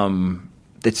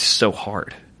it's so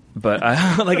hard. But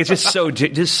like it's just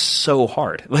so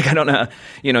hard. Like I don't know,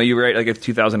 you know, you write like a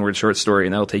 2,000 word short story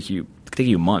and that'll take you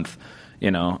a month. You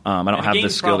know, I don't have the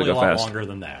skill to go fast. A lot longer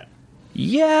than that.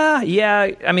 Yeah.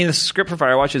 I mean, the script for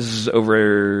Firewatch is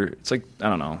over. It's like, I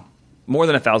don't know, more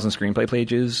than 1,000 screenplay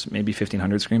pages, maybe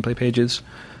 1,500 screenplay pages.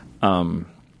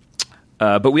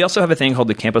 But we also have a thing called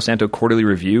the Camposanto Quarterly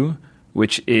Review,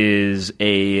 which is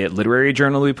a literary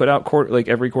journal we put out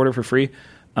every quarter for free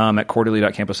at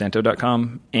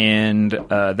quarterly.camposanto.com, and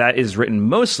that is written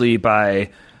mostly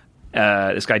by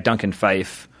this guy Duncan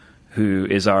Fife, who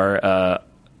is our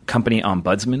company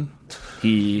ombudsman.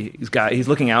 He's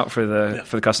looking out for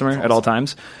the customer at all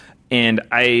times, and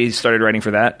I started writing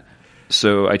for that.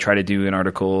 So I try to do an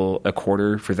article a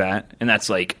quarter for that, and that's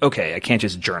like, okay, I can't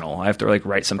just journal. I have to like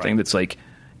write something that's like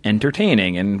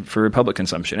entertaining and for public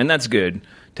consumption, and that's good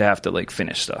to have to like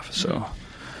finish stuff. So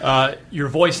your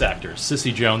voice actors,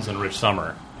 Sissy Jones and Rich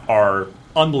Sommer, are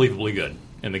unbelievably good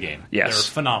in the game. Yes,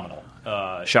 they're phenomenal.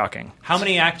 Shocking. How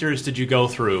many actors did you go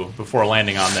through before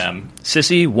landing on them?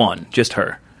 Sissy, one, just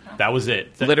her. That was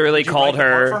it. Literally called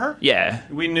her. For her. Yeah,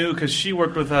 we knew because she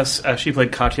worked with us. She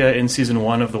played Katya in season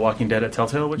 1 of The Walking Dead at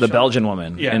Telltale. The Belgian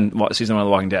woman in season 1 of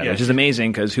The Walking Dead, which is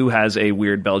amazing because who has a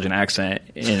weird Belgian accent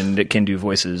and can do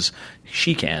voices?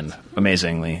 She can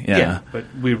amazingly. Yeah, but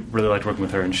we really liked working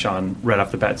with her, and Sean right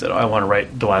off the bat said, I want to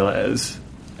write Delilah as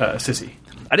Sissy.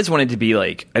 I just wanted to be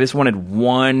like, I just wanted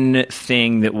one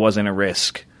thing that wasn't a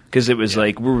risk because it was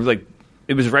like,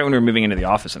 it was right when we were moving into the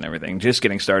office and everything, just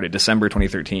getting started, December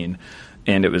 2013.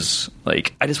 And it was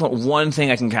like, I just want one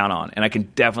thing I can count on, and I can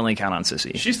definitely count on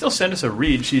Sissy. She still sent us a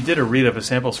read. She did a read of a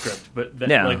sample script, but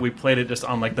then, like we played it just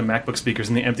on like the MacBook speakers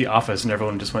in the empty office, and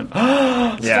everyone just went,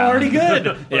 "Oh, it's already good."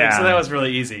 So that was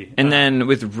really easy. And then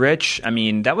with Rich, I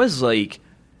mean, that was like,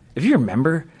 if you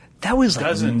remember, that was like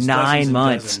dozens 9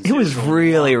 months. It was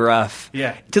really rough.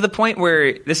 Yeah, to the point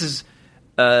where this is,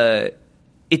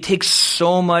 it takes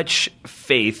so much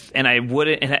faith, and I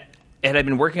wouldn't. Had I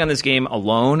been working on this game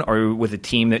alone or with a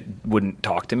team that wouldn't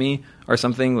talk to me or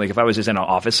something, like if I was just in an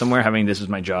office somewhere having this as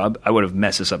my job, I would have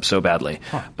messed this up so badly.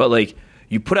 Huh. But like,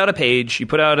 you put out a page, you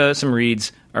put out some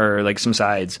reads or like some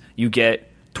sides, you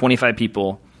get 25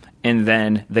 people, and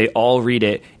then they all read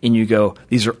it, and you go,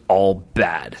 these are all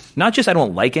bad. Not just I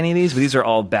don't like any of these, but these are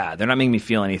all bad. They're not making me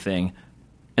feel anything.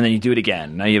 And then you do it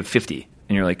again. Now you have 50,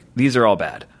 and you're like, these are all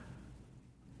bad.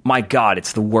 My God,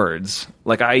 it's the words.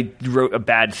 Like, I wrote a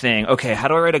bad thing. Okay, how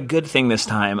do I write a good thing this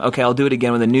time? Okay, I'll do it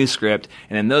again with a new script,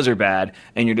 and then those are bad.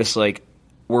 And you're just like,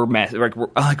 we're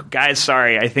like, guys,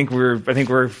 sorry, I think we're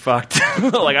fucked.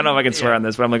 Like, I don't know if I can swear on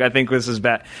this, but I'm like, I think this is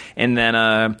bad. And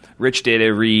then Rich did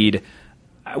a read.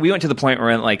 We went to the point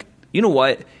where, like, you know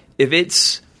what? If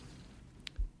it's,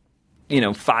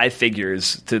 5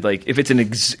 figures to, like, if it's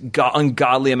an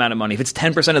ungodly amount of money, if it's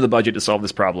 10% of the budget to solve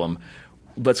this problem,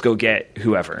 let's go get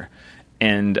whoever.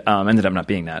 And ended up not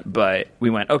being that. But we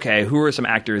went, okay, who are some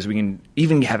actors we can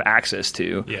even have access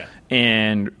to? Yeah.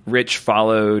 And Rich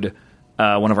followed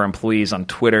one of our employees on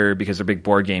Twitter because they're big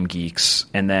board game geeks.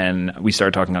 And then we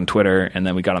started talking on Twitter, and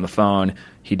then we got on the phone.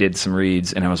 He did some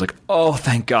reads, and I was like, oh,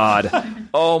 thank God.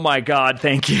 Oh, my God,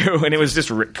 thank you. And it was just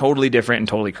totally different and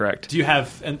totally correct. Do you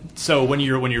have – and so when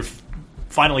you're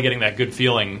finally getting that good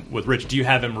feeling with Rich, do you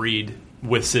have him read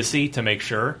with Sissy to make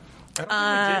sure?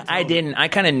 I didn't. I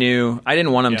kind of knew. I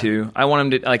didn't want him to. I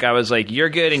want him to, like, I was like, you're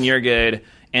good and you're good.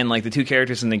 And, like, the two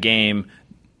characters in the game,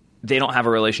 they don't have a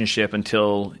relationship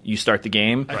until you start the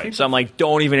game. Right. So I'm like,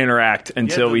 don't even interact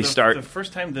until we start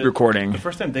recording. The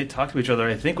first time they talked to each other,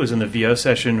 I think, was in the VO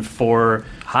session for...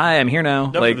 Hi, I'm here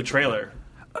now. No, for the trailer.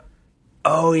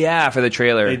 Oh yeah, for the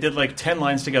trailer. They did like 10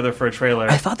 lines together for a trailer.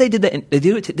 I thought they did that. They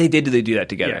do that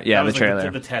together. Yeah, the trailer.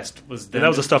 The test was. That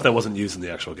was the stuff that wasn't used in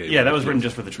the actual game. Yeah, that was written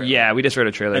just for the trailer. Yeah, we just wrote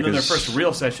a trailer. And then their first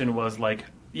real session was like,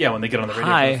 when they get on the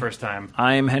radio for the first time.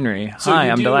 I'm Henry. So Hi,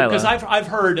 I'm Delilah. Because I've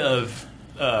heard of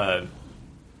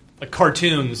like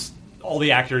cartoons. All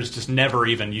the actors just never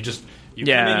even you come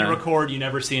in, you record, you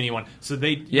never see anyone. So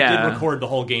you did record the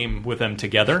whole game with them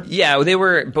together. Yeah, they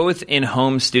were both in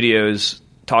home studios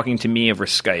talking to me over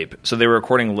Skype. So they were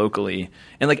recording locally.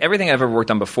 And like everything I've ever worked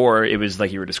on before, it was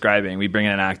like you were describing. We'd bring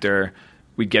in an actor,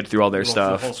 we'd get through all their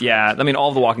stuff. Yeah, I mean, all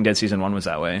of The Walking Dead Season 1 was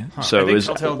that way. Huh. So I think it was,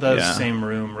 Telltale does the same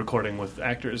room recording with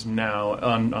actors now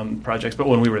on projects. But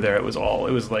when we were there, it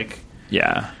was like...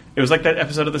 Yeah. It was like that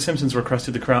episode of The Simpsons where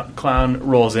Krusty the Clown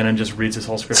rolls in and just reads his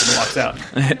whole script and walks out.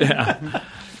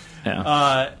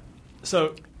 Yeah.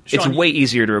 So... Sean, it's way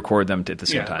easier to record them at the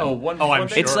same time. I'm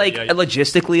sure. It's like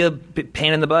logistically a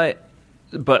pain in the butt,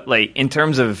 but like in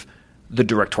terms of the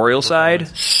directorial side,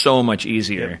 so much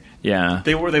easier. Yeah.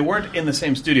 They weren't in the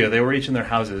same studio. They were each in their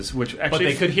houses, which actually... But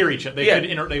they could hear each other.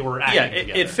 They were acting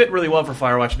together. It fit really well for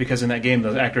Firewatch because in that game,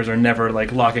 those actors are never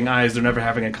like locking eyes. They're never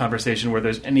having a conversation where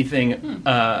there's anything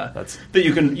that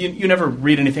you can... You never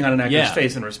read anything on an actor's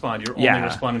face and respond. You're only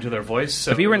responding to their voice.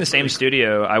 So if you were in the same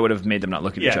studio, I would have made them not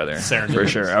look at each other. For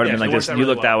sure. I would have been like, this, you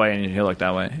look that way and you look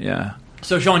that way. Yeah.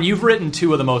 So, Sean, you've written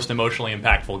two of the most emotionally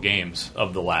impactful games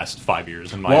of the last 5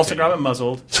 years, in my Walter opinion. Gromit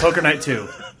Muzzled, Poker Night 2.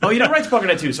 Oh, you didn't write Poker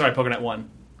Night 2. Sorry, Poker Night 1.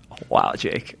 Wow,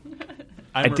 Jake.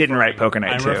 I didn't write Poker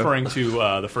Night 2. I'm referring to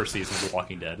the first season of The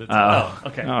Walking Dead.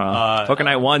 Okay. Poker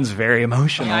Night 1's very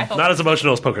emotional. Not as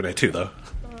emotional as Poker Night 2, though.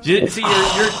 See,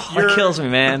 that kills me,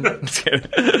 man.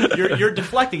 You're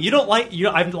deflecting. You don't like...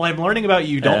 I'm learning about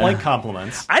you. You don't like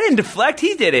compliments. I didn't deflect.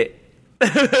 He did it.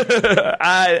 That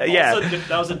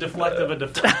was a deflect of a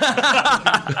deflect.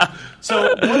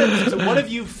 So what have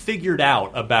you figured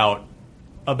out about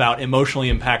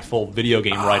emotionally impactful video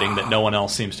game writing that no one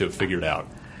else seems to have figured out?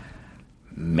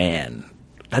 Man,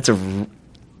 first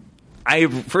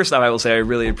off, I will say I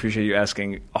really appreciate you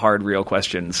asking hard, real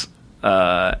questions,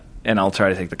 and I'll try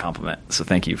to take the compliment. So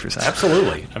thank you for that.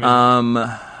 Absolutely. I mean,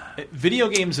 video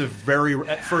games are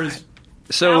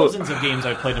thousands of games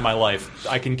I've played in my life,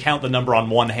 I can count the number on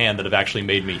one hand that have actually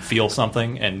made me feel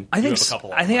something. And I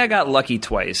think I got lucky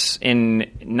twice,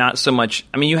 in not so much.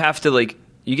 I mean, you have to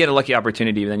you get a lucky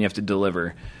opportunity, then you have to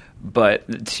deliver. But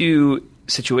the two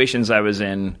situations I was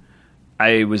in,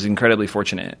 I was incredibly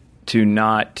fortunate to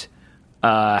not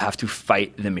have to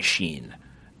fight the machine.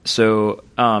 So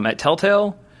at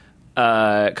Telltale,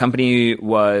 company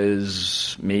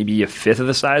was maybe a fifth of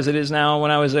the size it is now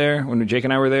when I was there, when Jake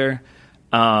and I were there.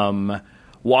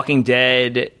 Walking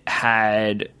Dead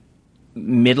had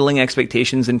middling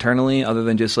expectations internally, other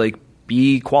than just like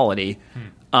be quality.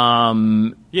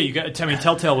 Telltale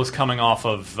was coming off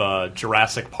of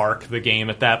Jurassic Park, the game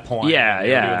at that point. Doing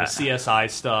the CSI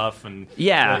stuff, and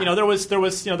there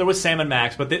was Sam and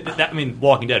Max, but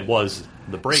Walking Dead was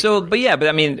the break. So,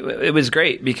 it was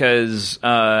great because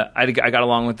I got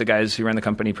along with the guys who ran the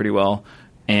company pretty well,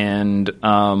 and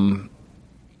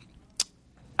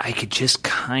I could just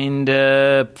kind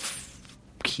of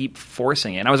keep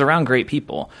forcing it. And I was around great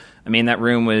people. I mean, that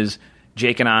room was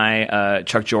Jake and I,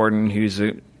 Chuck Jordan, who's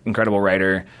an incredible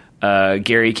writer.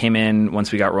 Gary came in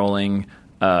once we got rolling,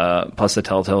 plus the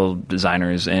Telltale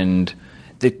designers. And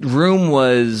the room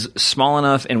was small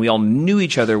enough and we all knew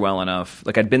each other well enough.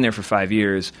 Like, I'd been there for 5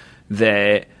 years,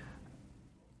 that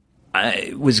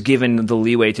I was given the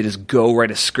leeway to just go write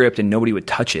a script and nobody would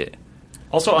touch it.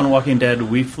 Also on Walking Dead,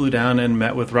 we flew down and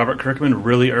met with Robert Kirkman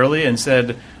really early and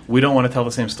said, we don't want to tell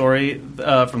the same story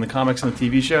from the comics and the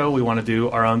TV show. We want to do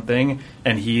our own thing.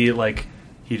 And he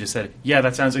just said, yeah,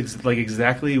 that sounds like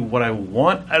exactly what I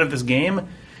want out of this game.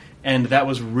 And that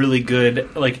was really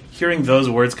good. Like, hearing those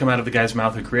words come out of the guy's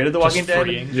mouth who created The Walking Dead.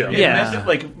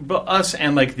 But us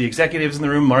and the executives in the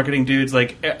room, marketing dudes,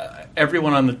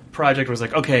 everyone on the project was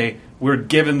like, okay, we're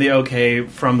given the okay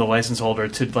from the license holder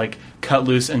to cut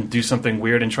loose and do something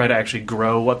weird and try to actually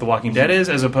grow what The Walking Dead is,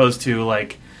 as opposed to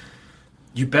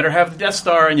you better have the Death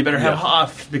Star and you better have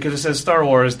Hoth because it says Star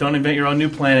Wars. Don't invent your own new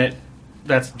planet.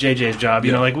 That's JJ's job.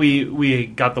 You know, we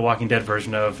got the Walking Dead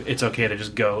version of it's okay to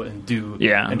just go and do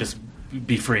and just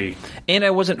be free. And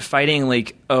I wasn't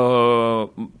fighting a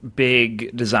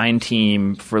big design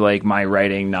team for my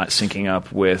writing not syncing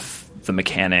up with the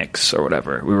mechanics or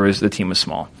whatever. The team was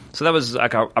small. So that was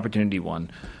opportunity one.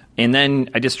 And then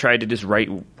I just tried to just write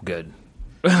good.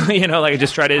 I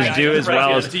just try to do as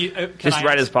well as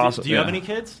write as possible. Do you have any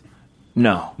kids?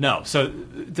 No. So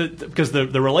because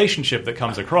the relationship that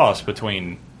comes across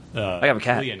between I have a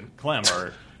cat. Lee and Clem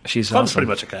are She's Clem's awesome. pretty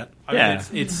much a cat. I mean,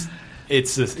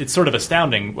 it's sort of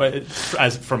astounding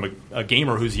as from a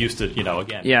gamer who's used to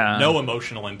no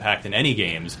emotional impact in any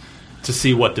games to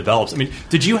see what develops. I mean,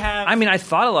 did you have? I mean, I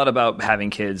thought a lot about having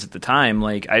kids at the time.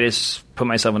 Like, I just put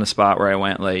myself in a spot where I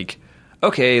went like,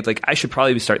 okay, like I should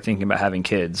probably start thinking about having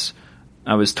kids.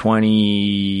 I was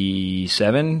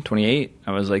 27, 28.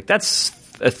 I was like, that's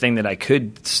a thing that I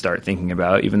could start thinking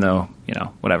about, even though,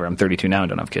 whatever, I'm 32 now and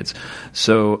don't have kids.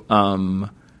 So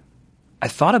I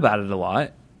thought about it a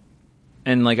lot.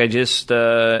 And like I just,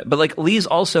 but like Lee's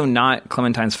also not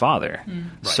Clementine's father. Right.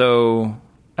 So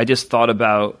I just thought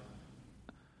about,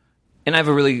 and I have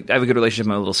a good relationship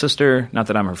with my little sister. Not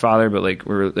that I'm her father, but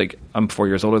like I'm 4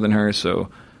 years older than her. So,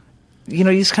 you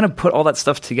just kind of put all that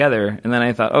stuff together. And then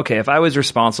I thought, okay, if I was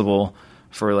responsible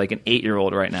for like an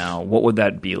 8-year-old right now, what would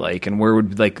that be like? And where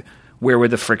would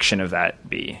the friction of that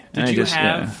be?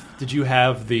 Did you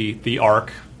have the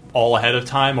arc all ahead of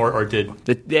time, or did?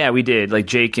 We did. Like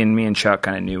Jake and me and Chuck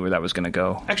kind of knew where that was going to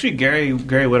go. Actually, Gary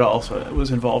Whitta also was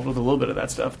involved with a little bit of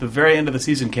that stuff. The very end of the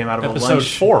season came out of Episode a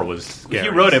lunch. 4 was Gary's.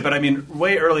 He wrote it, but I mean,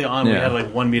 way early on, we had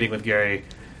like one meeting with Gary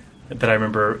that I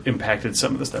remember impacted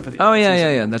some of the stuff at the end. Oh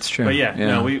yeah, that's true. But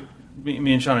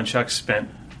me and Sean and Chuck spent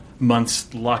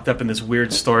months locked up in this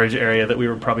weird storage area that we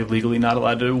were probably legally not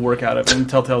allowed to work out of in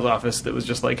Telltale's office. That was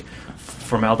just like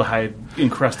formaldehyde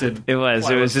encrusted. It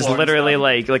was just literally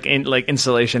like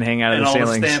insulation hanging out of the ceilings. And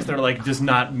all the stamps that are like does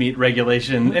not meet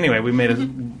regulation. Anyway, we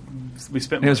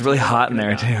spent. It was really hot in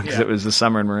there too because it was the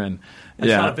summer in Marin. I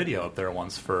saw a video up there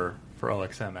once for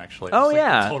OXM actually. Oh,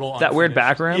 total that weird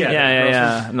back room.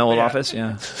 Yeah. In the old office.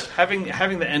 Yeah.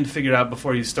 Having the end figured out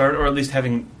before you start, or at least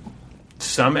having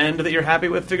some end that you're happy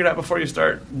with figured out before you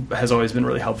start, has always been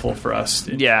really helpful for us.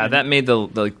 That made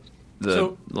the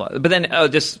but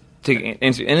then just to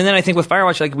answer, and then I think with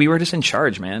Firewatch, like we were just in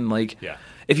charge, man. Like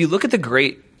if you look at the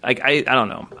great, like I don't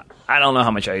know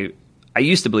how much I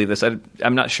used to believe this.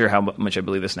 I'm not sure how much I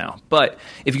believe this now. But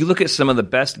if you look at some of the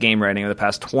best game writing of the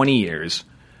past 20 years,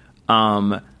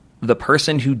 the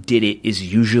person who did it is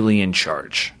usually in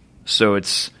charge. So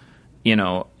it's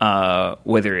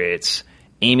whether it's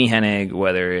Amy Hennig,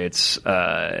 whether it's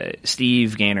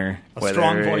Steve Gaynor,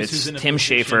 whether it's Tim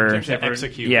Schafer,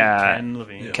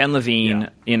 Ken Levine,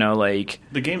 like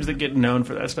the games that get known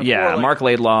for that stuff. Yeah, like, Mark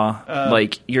Laidlaw.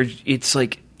 It's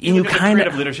like you kind of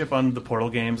creative leadership on the Portal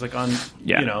games, like on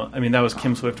I mean that was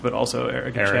Kim Swift, but also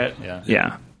Eric and Chet.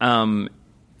 Yeah. And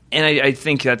I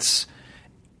think that's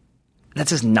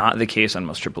just not the case on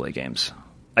most AAA games.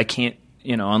 I can't,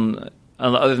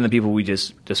 other than the people we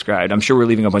just described. I'm sure we're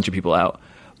leaving a bunch of people out.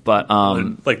 But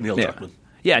like Neil Druckmann.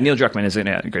 Yeah, Neil Druckmann is a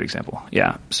great example.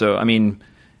 Yeah. So, I mean,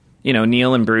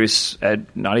 Neil and Bruce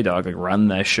at Naughty Dog run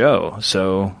the show.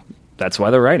 So that's why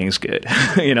the writing's good.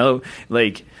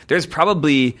 Like there's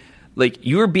probably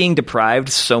you are being deprived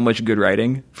so much good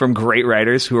writing from great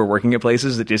writers who are working at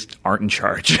places that just aren't in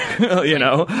charge.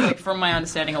 Like, from my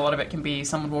understanding, a lot of it can be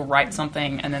someone will write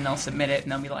something and then they'll submit it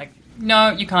and they'll be like,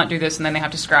 no, you can't do this, and then they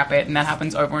have to scrap it, and that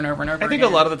happens over and over and over I think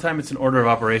again. a lot of the time it's an order of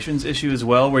operations issue as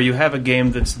well, where you have a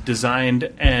game that's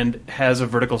designed and has a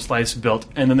vertical slice built,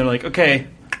 and then they're like, okay,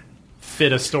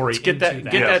 fit a story get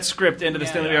that script into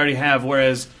this thing that we already have,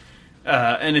 whereas,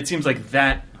 and it seems like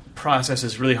that process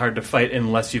is really hard to fight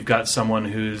unless you've got someone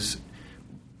who's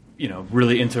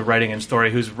really into writing and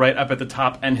story, who's right up at the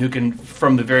top, and who can,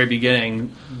 from the very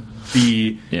beginning,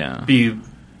 be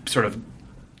sort of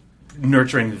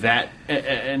nurturing that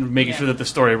and making sure that the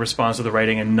story responds to the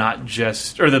writing and not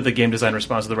just, or that the game design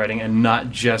responds to the writing and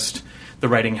not just the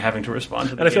writing having to respond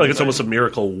to the And I feel like game it's almost a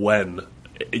miracle when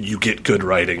you get good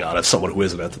writing out of someone who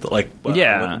isn't at the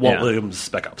Walt Williams'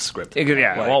 Spec Ops script.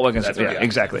 Walt Williams,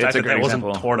 exactly. It's a great example.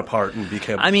 wasn't torn apart and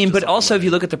became. I mean, but also if you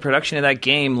look at the production of that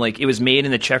game, like it was made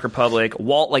in the Czech Republic.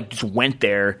 Walt just went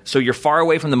there, so you're far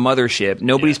away from the mothership.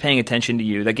 Nobody's paying attention to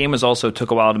you. That game also took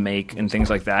a while to make and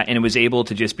things like that, and it was able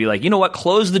to just be like, you know what,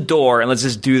 close the door and let's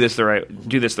just do this the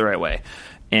right way.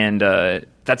 And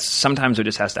that's sometimes what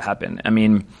just has to happen. I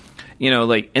mean.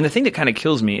 And the thing that kind of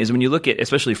kills me is when you look at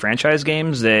especially franchise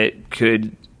games that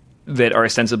are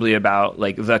ostensibly about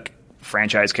like the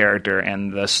franchise character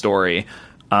and the story.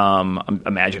 I'm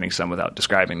imagining some without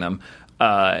describing them.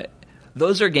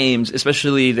 Those are games,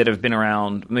 especially that have been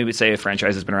around. Maybe say a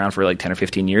franchise has been around for like 10 or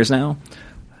 15 years now.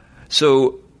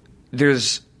 So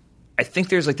there's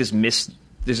like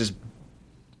this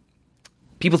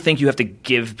people think you have to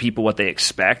give people what they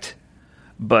expect.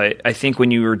 But I think when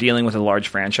you are dealing with a large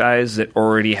franchise that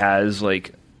already has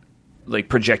like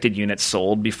projected units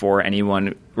sold before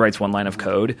anyone writes one line of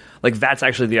code, like that's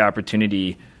actually the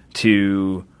opportunity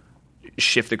to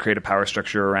shift the creative power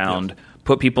structure around,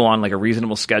 put people on like a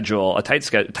reasonable schedule, a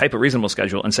type of reasonable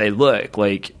schedule, and say, look,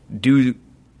 like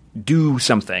do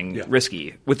something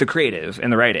risky with the creative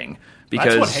and the writing.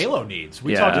 Because that's what Halo needs.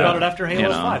 We talked about it after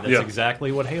Halo 5. That's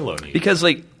exactly what Halo needs. Because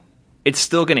like it's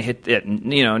still going to hit it,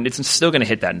 it's still going to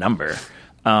hit that number.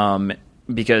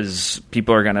 Because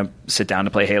people are going to sit down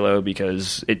to play Halo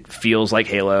because it feels like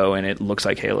Halo and it looks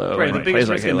like Halo. Right, and the biggest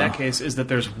risk in that case is that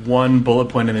there's one bullet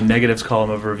point in the negatives column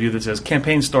of a review that says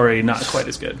campaign story not quite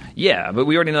as good. Yeah, but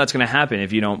we already know that's going to happen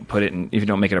if you don't if you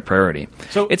don't make it a priority.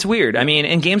 So it's weird. I mean,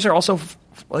 and games are also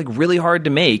like really hard to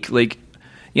make. Like,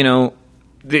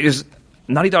 there's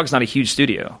Naughty Dog's not a huge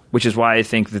studio, which is why I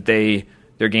think that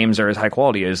their games are as high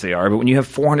quality as they are. But when you have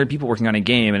 400 people working on a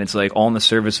game and it's like all in the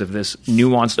service of this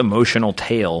nuanced emotional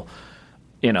tale,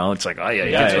 it's like, I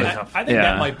think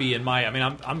that might be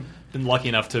I'm been lucky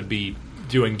enough to be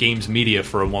doing games media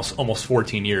for almost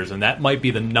 14 years, and that might be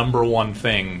the number one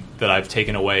thing that I've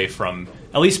taken away from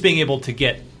at least being able to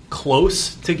get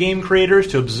close to game creators,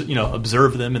 to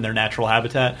observe them in their natural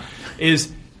habitat,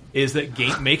 is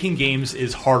that making games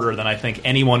is harder than I think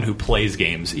anyone who plays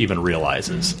games even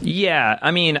realizes. Yeah,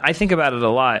 I mean, I think about it a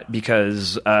lot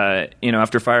because, after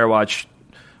Firewatch,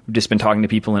 I've just been talking to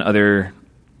people in other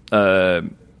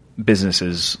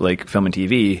businesses like film and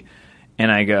TV,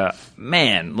 and I go,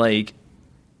 man, like,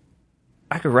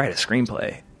 I could write a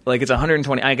screenplay. Like, it's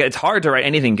 120. It's hard to write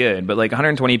anything good, but like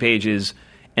 120 pages,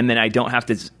 and then I don't have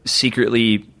to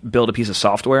secretly build a piece of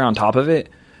software on top of it.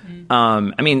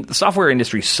 The software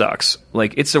industry sucks.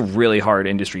 Like, it's a really hard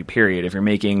industry, period. If you're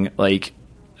making like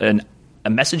a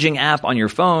messaging app on your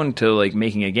phone to like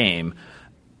making a game,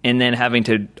 and then having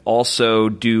to also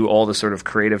do all the sort of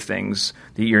creative things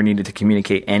that you're needed to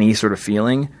communicate any sort of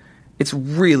feeling, it's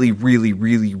really, really,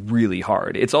 really, really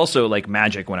hard. It's also like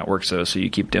magic when it works, though, so you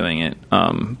keep doing it.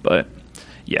 But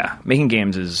yeah, making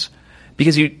games is...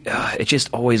 Because it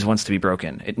just always wants to be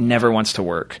broken. It never wants to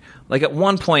work. Like, at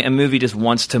one point, a movie just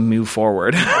wants to move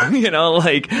forward.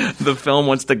 Like, the film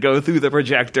wants to go through the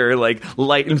projector, like,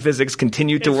 light and physics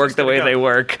continue to work the way they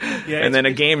work. Yeah, and then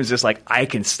a game is just like, I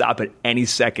can stop at any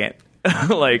second.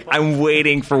 Like, I'm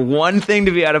waiting for one thing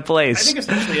to be out of place. I think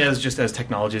especially as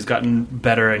technology has gotten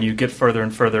better and you get further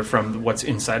and further from what's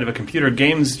inside of a computer,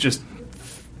 games just...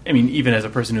 even as a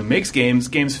person who makes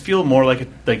games feel more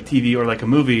like TV or like a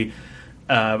movie.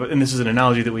 And this is an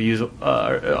analogy that we use, or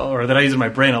that I use in my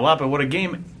brain a lot. But what a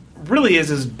game really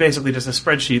is basically just a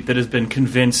spreadsheet that has been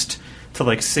convinced to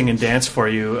like sing and dance for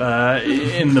you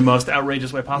in the most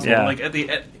outrageous way possible. Yeah.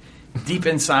 Like deep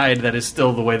inside, that is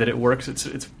still the way that it works. It's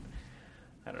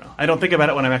I don't know. I don't think about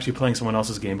it when I'm actually playing someone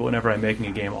else's game, but whenever I'm making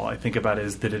a game, all I think about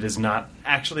is that it is not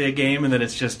actually a game, and that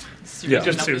it's just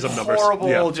series of numbers,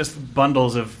 horrible, just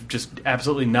bundles of just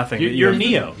absolutely nothing. You're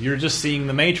Neo. You're just seeing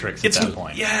the Matrix at that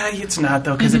point. Yeah, it's not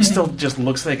though, because it still just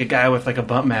looks like a guy with like a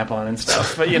bump map on and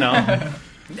stuff. But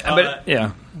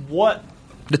what?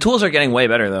 The tools are getting way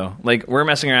better though. Like, we're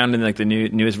messing around in like the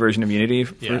newest version of Unity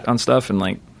on stuff, and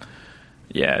like.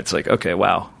 Yeah, it's like, okay,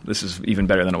 wow, this is even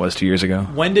better than it was 2 years ago.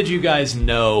 When did you guys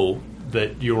know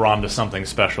that you were onto something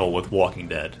special with Walking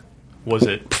Dead? Was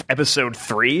it episode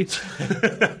 3?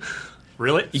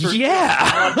 Really?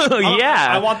 Yeah.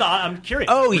 I'm curious.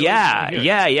 Oh, yeah.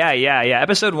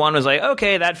 Episode 1 was like,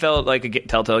 okay, that felt like a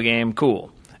Telltale game.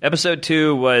 Cool. Episode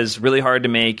 2 was really hard to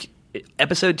make.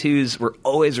 Episode 2s were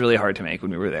always really hard to make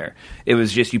when we were there. It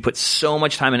was just, you put so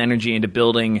much time and energy into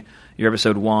building your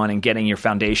episode 1 and getting your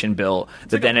foundation built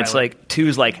that then it's like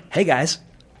 2's like, hey guys,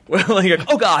 like,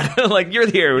 oh god, like you're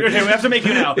here. We have to make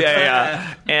you now.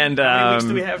 Yeah. And how many weeks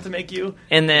do we have to make you?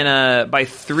 And then by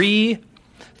 3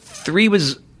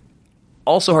 was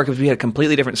also hard because we had a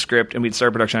completely different script and we'd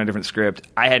started production on a different script.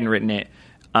 I hadn't written it.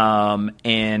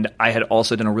 And I had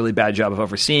also done a really bad job of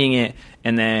overseeing it.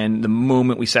 And then the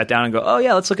moment we sat down and go, oh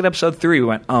yeah, let's look at episode 3, we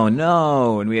went, oh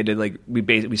no, and we had to like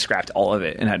we scrapped all of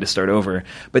it and had to start over.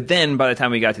 But then by the time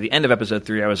we got to the end of episode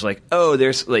 3, I was like, oh,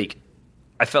 there's like,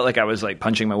 I felt like I was like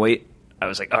punching my weight. I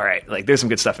was like, all right, like there's some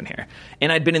good stuff in here.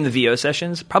 And I'd been in the VO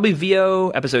sessions, probably VO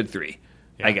episode 3,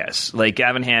 I guess. Like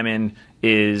Gavin Hammond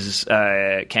is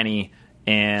Kenny,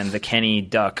 and the Kenny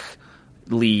Duck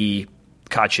Lee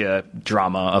Katya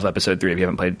drama of episode 3. If you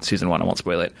haven't played season 1, I won't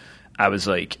spoil it. I was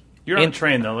like, you're on a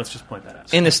train though. Let's just point that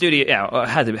out. In the studio, yeah. I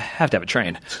have to have a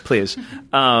train, please.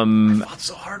 I fought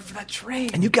so hard for that train,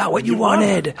 and you got what you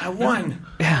wanted. I won.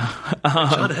 Yeah,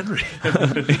 John Henry.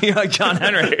 You're like John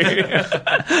Henry.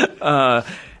 I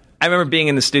remember being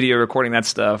in the studio recording that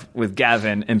stuff with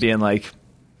Gavin and being like,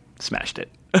 smashed it.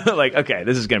 Like, okay,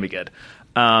 this is gonna be good.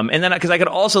 And then, because I could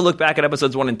also look back at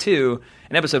episodes 1 and 2,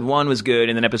 and episode 1 was good,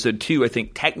 and then episode 2, I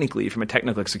think technically, from a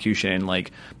technical execution,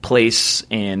 like place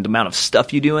and the amount of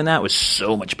stuff you do in that was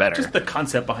so much better. Just the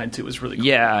concept behind 2 was really cool.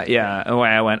 Yeah. And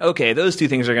I went, okay, those two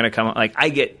things are going to come. Like,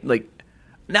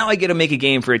 now I get to make a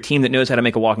game for a team that knows how to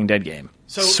make a Walking Dead game.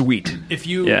 So sweet. If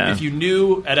you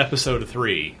knew at episode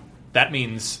 3, that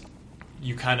means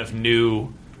you kind of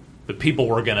knew the people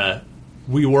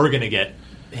we were gonna get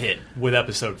hit with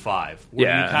episode 5.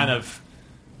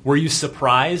 Were you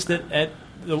surprised at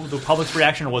the public's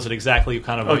reaction, or was it exactly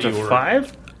kind of what you were?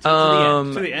 5?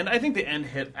 To the end. I think the end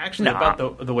hit actually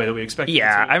about the way that we expected.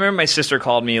 Yeah, it to. I remember my sister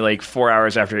called me like 4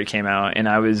 hours after it came out, and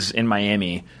I was in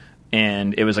Miami,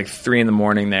 and it was like 3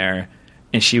 a.m. there,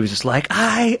 and she was just like,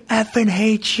 "I effing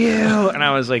hate you," and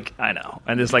I was like, "I know,"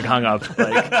 and just like hung up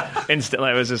like instantly.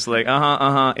 I was just like,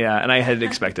 yeah, and I had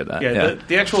expected that. Yeah.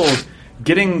 The actual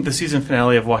getting the season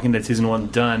finale of Walking Dead Season 1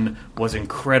 done was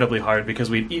incredibly hard because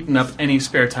we'd eaten up any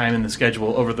spare time in the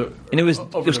schedule and it was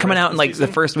coming out in like the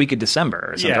first week of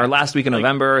December or something, or last week of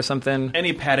November or something.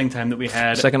 Any padding time that we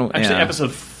had.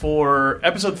 Episode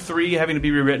 3 having to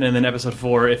be rewritten, and then episode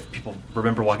 4, if people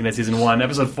remember Walking Dead Season 1,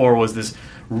 episode 4 was this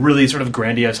really sort of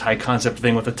grandiose high concept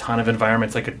thing with a ton of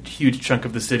environments, like a huge chunk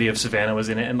of the city of Savannah was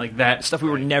in it, and like that stuff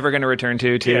we were never going to return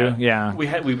to too.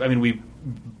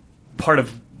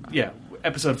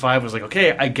 Episode 5 was like,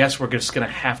 okay, I guess we're just going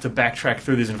to have to backtrack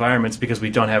through these environments because we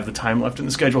don't have the time left in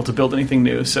the schedule to build anything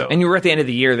new. So, and you were at the end of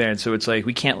the year there, so it's like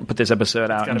we can't put this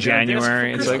episode out in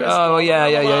January. It's like, oh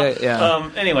yeah.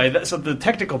 Anyway, so the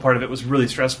technical part of it was really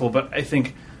stressful, but I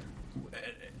think,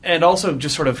 and also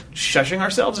just sort of shushing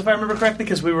ourselves, if I remember correctly,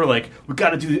 because we were like, we got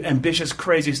to do ambitious,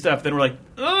 crazy stuff. Then we're like,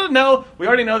 oh no, we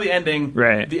already know the ending.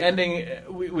 Right. The ending.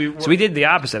 So we did the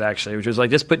opposite actually, which was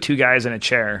like, just put 2 guys in a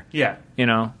chair. Yeah. You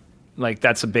know. Like,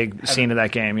 that's a big scene of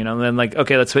that game, you know? And then, like,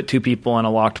 okay, let's put 2 people in a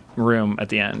locked room at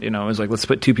the end, you know? It was like, let's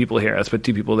put 2 people here, let's put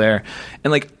 2 people there. And,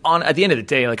 like, at the end of the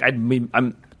day, like,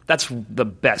 that's the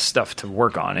best stuff to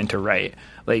work on and to write.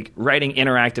 Like, writing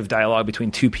interactive dialogue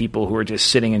between 2 people who are just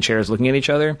sitting in chairs looking at each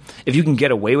other, if you can get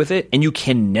away with it, and you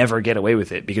can never get away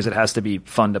with it because it has to be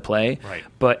fun to play. Right.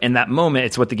 But in that moment,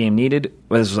 it's what the game needed.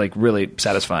 Was like really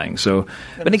satisfying. So,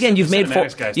 but again, you've made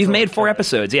 4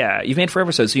 episodes. Yeah, you've made 4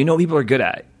 episodes, so you know what people are good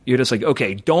at. You're just like,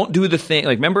 okay, don't do the thing.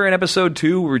 Like, remember in episode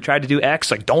 2 where we tried to do X?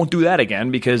 Like, don't do that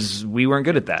again because we weren't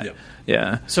good at that.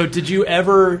 Yeah. So, did you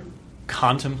ever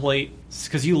contemplate?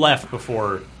 Because you left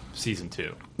before season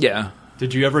 2. Yeah.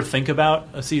 Did you ever think about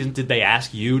a season? Did they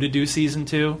ask you to do season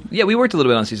 2? Yeah, we worked a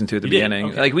little bit on season 2 at the you beginning.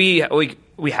 Did? Okay. Like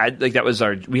we had like that was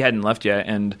we hadn't left yet,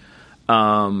 and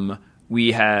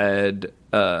we had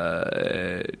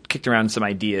kicked around some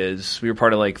ideas. We were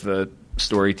part of like the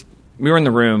story. We were in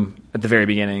the room at the very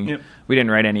beginning. Yep. We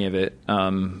didn't write any of it.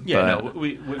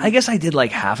 I guess I did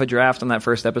like half a draft on that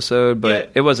first episode,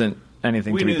 but it wasn't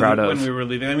anything to be proud of. When we were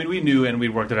leaving, I mean, we knew, and we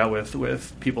worked it out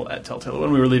with people at Telltale.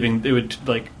 When we were leaving, they would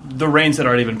like the reins had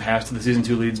already been passed to the season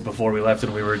 2 leads before we left,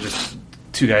 and we were just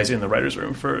 2 guys in the writers'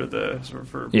 room for the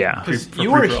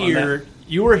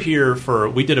You were here for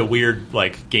we did a weird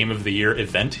like Game of the Year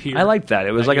event here. I liked that.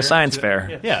 It was like a science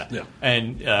fair. Yeah.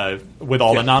 And with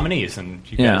all the nominees, and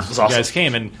you guys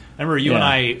came, and I remember you and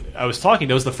I was talking.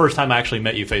 That was the first time I actually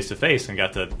met you face to face and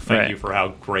got to thank you for how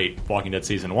great Walking Dead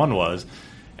Season 1 was.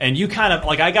 And you kind of,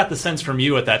 like, I got the sense from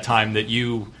you at that time that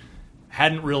you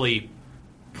hadn't really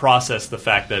processed the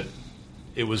fact that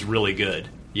it was really good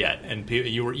yet. And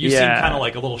you seemed kind of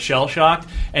like a little shell-shocked.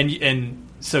 And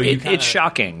so you it's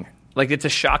shocking. Like, it's a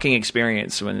shocking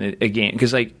experience when a game,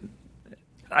 because, like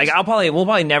we'll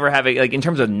probably never have it, like, in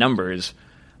terms of numbers,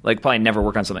 like, probably never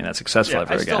work on something that's successful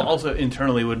ever again. I still also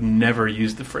internally would never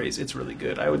use the phrase, it's really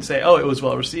good. I would say, it was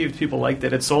well received, people liked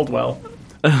it, it sold well.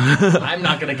 I'm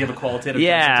not going to give a qualitative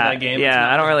answer to that game.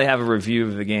 Yeah, I don't really have a review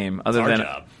of the game other than our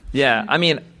job. Yeah, I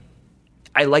mean,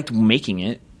 I liked making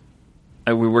it.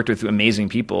 We worked with amazing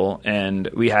people, and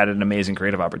we had an amazing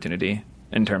creative opportunity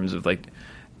in terms of like.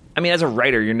 I mean, as a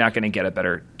writer, you're not going to get a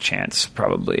better chance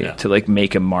probably to like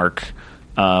make a mark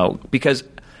because,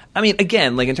 I mean,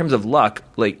 again, like in terms of luck,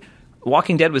 like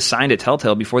Walking Dead was signed at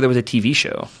Telltale before there was a TV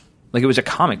show. Like, it was a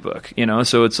comic book, you know?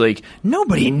 So it's like,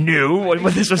 nobody knew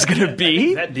what this was going to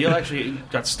be. That deal actually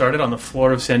got started on the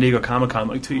floor of San Diego Comic-Con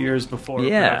like 2 years before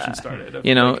production started.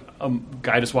 You know? Like, a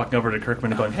guy just walking over to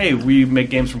Kirkman and going, hey, we make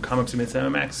games from comics we made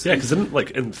Cinemax. Yeah, because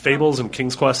in Fables and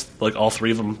King's Quest, like, all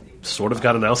 3 of them sort of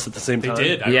got announced at the same time.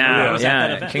 They did.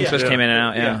 King's Quest came in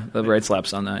and out, The right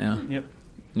slaps on that, Yep.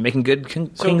 Making good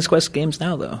King's Quest games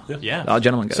now, though. Yeah. All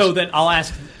gentlemen guys. So then I'll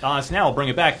ask now, I'll bring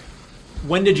it back.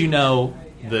 When did you know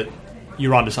that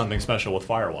you're onto something special with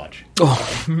Firewatch.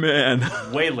 Oh man,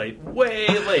 way late,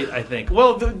 I think.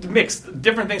 Well, the mix,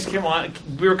 different things came on.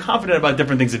 We were confident about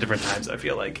different things at different times, I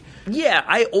feel like. Yeah,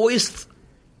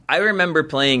 I remember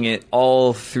playing it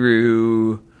all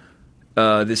through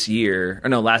this year. Or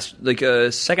no,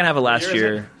 second half of last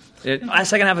year. Second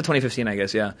half of 2015, I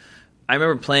guess, yeah. I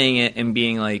remember playing it and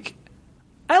being like,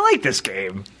 I like this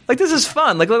game. Like, this is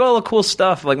fun. Like, look at all the cool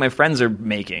stuff like my friends are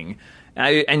making.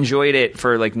 I enjoyed it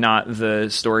for like not the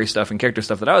story stuff and character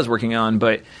stuff that I was working on,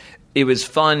 but it was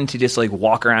fun to just like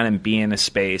walk around and be in a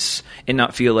space and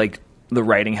not feel like the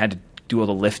writing had to do all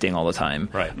the lifting all the time.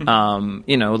 Right.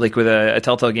 You know, like with a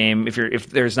Telltale game, if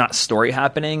there's not story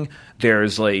happening,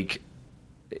 there's like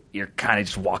you're kind of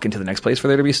just walking to the next place for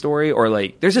there to be story, or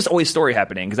like there's just always story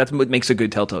happening because that's what makes a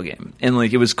good Telltale game. And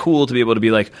like it was cool to be able to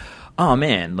be like, oh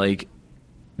man, like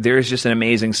there's just an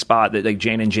amazing spot that like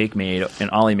Jane and Jake made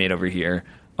and Ollie made over here.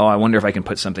 Oh, I wonder if I can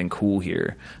put something cool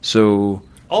here. So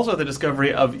also the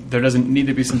discovery of there doesn't need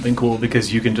to be something cool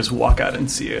because you can just walk out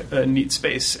and see a neat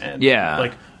space and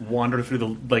like wander through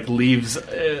the like leaves.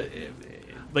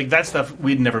 Like that stuff,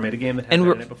 we'd never made a game that had that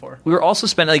in it before. We were also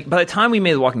spending like by the time we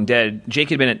made The Walking Dead, Jake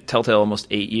had been at Telltale almost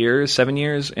 7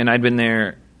 years, and I'd been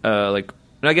there I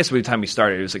guess by the time we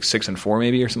started, it was like 6 and 4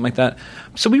 maybe or something like that.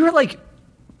 So we were like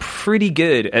pretty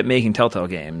good at making Telltale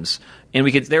games, and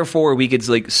we could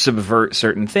like subvert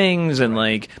certain things and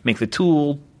like make the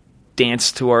tool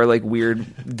dance to our like weird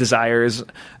desires.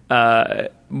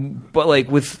 But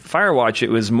like with Firewatch, it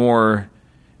was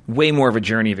way more of a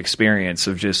journey of experience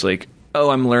of just like, oh,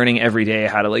 I'm learning every day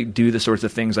how to like do the sorts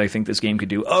of things I think this game could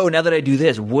do. Oh, now that I do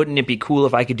this, wouldn't it be cool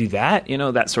if I could do that? You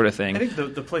know, that sort of thing. I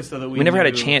think the place though that we never had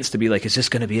a chance to be like, is this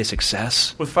going to be a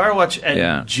success? With Firewatch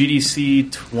at GDC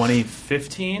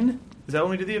 2015. Is that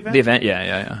when we did the event? The event,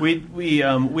 yeah. We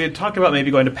had talked about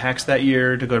maybe going to PAX that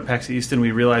year to go to PAX East, and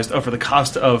we realized, for the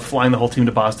cost of flying the whole team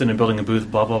to Boston and building a booth,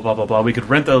 blah, blah, blah, blah, blah, we could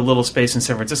rent a little space in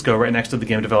San Francisco right next to the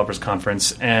Game Developers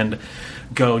Conference and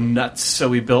go nuts. So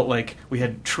we built, we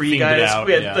had tree guys.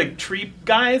 We had, tree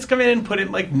guys come in and put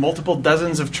in, multiple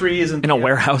dozens of trees. In a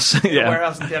warehouse. A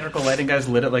warehouse, and theatrical lighting guys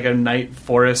lit it like a night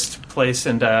forest place,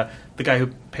 and the guy who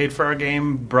paid for our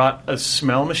game brought a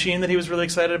smell machine that he was really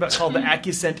excited about called the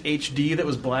AccuScent HD that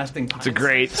was blasting pines. It's a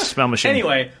great smell machine.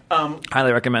 Anyway.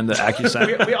 Highly recommend the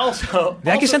AccuScent. we also...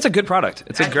 The AccuScent's a good product.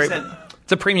 It's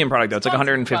it's a premium product, though. It's like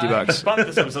 $150. The sponsor of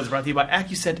this episode is brought to you by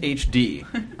AccuScent HD.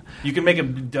 You can make a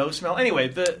dough smell.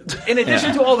 Anyway, in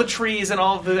addition to all the trees and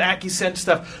all the AccuScent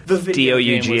stuff, the video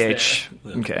game was there.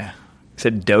 Okay. It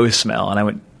said dough smell, and I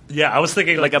went... Yeah, I was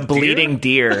thinking like a bleeding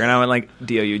deer, and I went like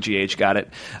DOUGH. Got it.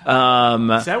 So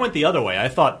I went the other way. I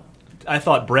thought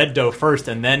bread dough first,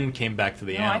 and then came back to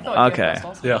the animal. Okay.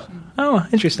 Yeah. Oh,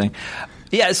 interesting.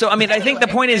 Yeah. So I mean, I think the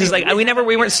point is like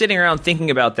we weren't sitting around thinking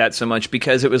about that so much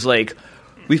because it was like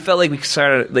we felt like we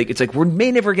started like it's like we may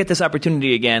never get this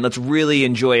opportunity again. Let's really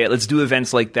enjoy it. Let's do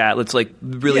events like that. Let's like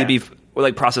really be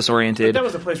like process oriented. That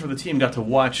was a place where the team got to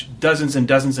watch dozens and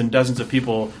dozens and dozens of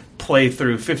people play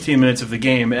through 15 minutes of the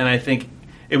game, and I think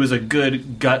it was a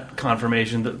good gut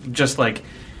confirmation that just like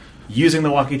using the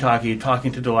walkie-talkie,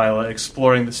 talking to Delilah,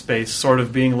 exploring the space, sort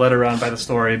of being led around by the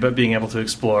story, but being able to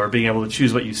explore, being able to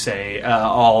choose what you say,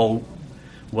 all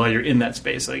while you're in that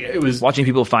space. Like it was watching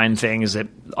people find things that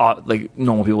like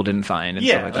normal people didn't find. And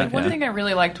stuff like that. One thing I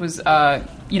really liked was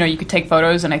you could take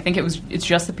photos, and I think it's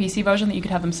just the PC version that you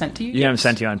could have them sent to you. You have them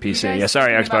sent to you on PC. Yeah,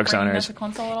 sorry, Xbox owners.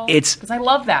 It's because I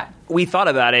love that. We thought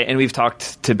about it, and we've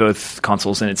talked to both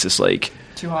consoles, and it's just like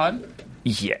too hard.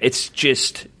 Yeah, it's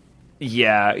just.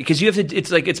 Yeah, because you have to.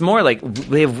 It's more like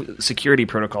they have security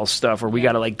protocol stuff where we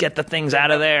got to like get the things out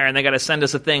of there, and they got to send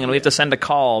us a thing, and we have to send a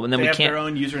call, and then they we can't. They have their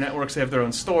own user networks. They have their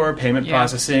own store, payment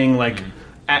processing,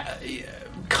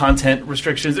 content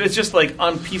restrictions. It's just like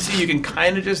on PC, you can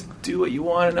kind of just do what you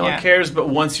want, and no one cares. But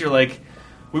once you're like,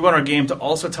 we want our game to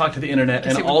also talk to the internet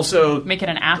and also make it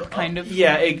an app, kind of.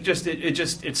 Yeah,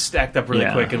 it stacked up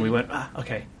really quick, and we went,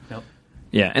 okay, nope.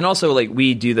 Yeah, and also like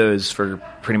we do those for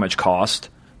pretty much cost.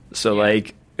 So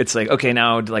like it's like okay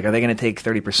now like are they going to take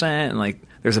 30% and like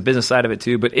there's a business side of it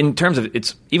too, but in terms of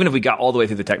it's even if we got all the way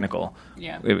through the technical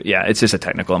it's just a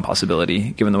technical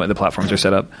impossibility given the way the platforms are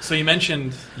set up. So you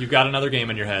mentioned you've got another game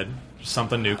in your head,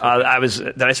 something new. Did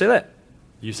I say that?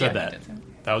 You said that.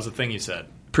 That was the thing you said.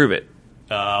 Prove it.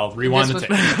 I'll rewind the tape.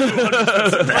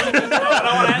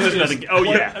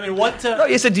 I mean, what? No,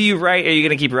 you said, "Do you write? Are you going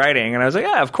to keep writing?" And I was like,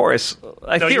 "Yeah, of course."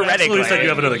 Theoretically, you said you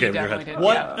have another game in your head.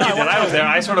 What? I was there.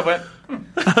 I sort of went.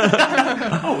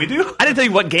 Oh, we do. I didn't tell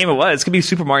you what game it was. It could be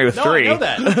Super Mario 3. I know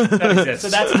that. So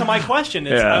that's to my question.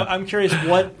 I'm curious.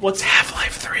 What's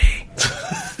Half-Life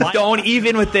 3? Don't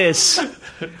even with this.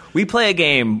 we play a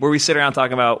game where we sit around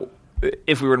talking about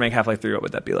if we were to make Half-Life 3, what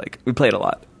would that be like? We play it a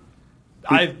lot.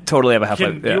 I totally have a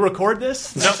Half-Life. Can you record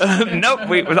this? Nope.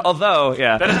 Although,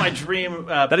 yeah. That is my dream.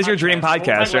 That is your dream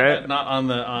podcast, right? Not on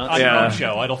the your own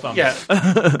show, Idle Thumbs. Yeah.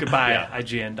 Goodbye,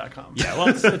 IGN.com. Yeah, well,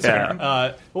 it's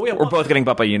fair. We're both getting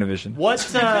bought by Univision.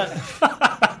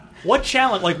 What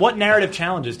challenge? Like, what narrative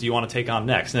challenges do you want to take on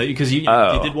next? Because you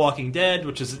did Walking Dead,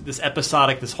 which is this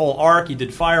episodic, this whole arc. You did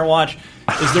Firewatch.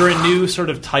 Is there a new sort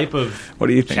of type of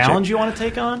challenge you want to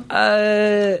take on?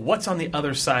 What's on the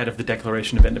other side of the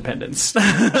Declaration of Independence?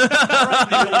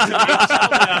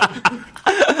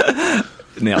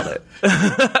 Nailed it.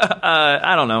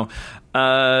 I don't know.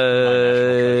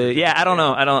 Yeah, I don't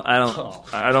know.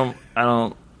 I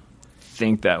don't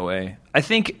think that way. I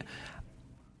think,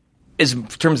 in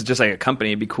terms of just like a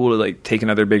company, it'd be cool to like take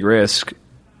another big risk,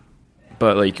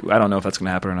 but like I don't know if that's going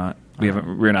to happen or not.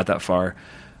 We're not that far.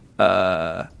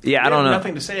 I don't know.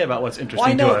 Nothing to say about what's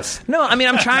interesting to us. No, I mean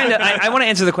I'm trying to. I want to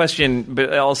answer the question,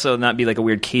 but also not be like a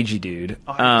weird cagey dude.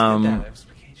 Oh, I understand that. It was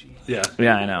cagey.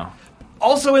 Yeah, I know.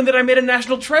 Also, in that I made a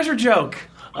National Treasure joke.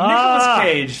 Nicolas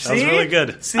Cage. See? That was really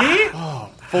good. See?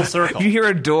 Full circle. You hear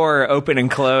a door open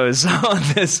and close on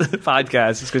this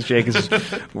podcast. It's because Jake is.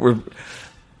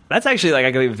 That's actually like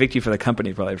I could evict you for the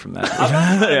company probably from that. I'm not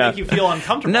trying to make you feel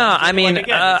uncomfortable. No, I mean,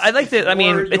 I like that. I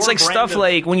mean, it's like stuff of...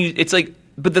 like when you. It's like,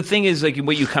 but the thing is, like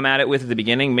what you come at it with at the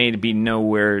beginning may be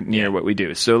nowhere near what we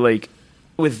do. So like.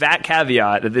 With that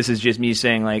caveat that this is just me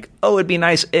saying like, oh, it'd be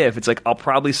nice if it's like I'll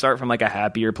probably start from like a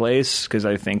happier place because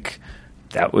I think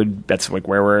that's like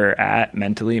where we're at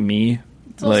mentally. Me.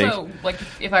 It's also like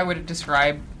if I were to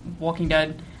describe Walking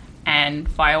Dead and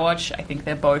Firewatch, I think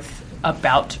they're both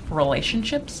about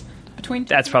relationships between two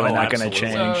That's people. probably not going to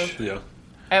change. So,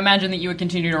 I imagine that you would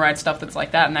continue to write stuff that's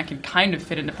like that, and that can kind of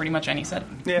fit into pretty much any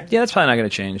setting. Yeah, that's probably not going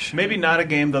to change. Maybe not a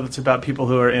game, though, that's about people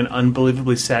who are in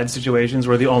unbelievably sad situations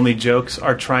where the only jokes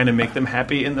are trying to make them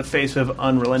happy in the face of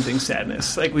unrelenting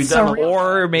sadness. Like we've done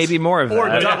or maybe more of or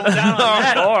that. double down on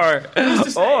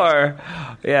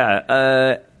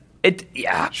that.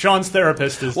 Sean's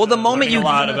therapist is the moment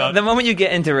the moment you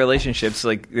get into relationships,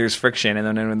 like there's friction, and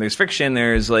then when there's friction,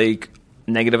 there's like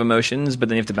negative emotions, but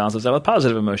then you have to balance those out with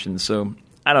positive emotions. So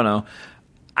I don't know.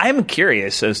 I'm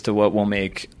curious as to what we'll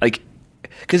make, like,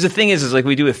 because the thing is like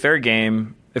we do a third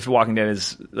game if Walking Dead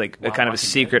is like a kind of a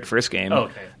secret first game. Oh,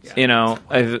 okay, yeah. You know,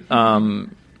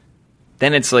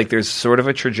 then it's like there's sort of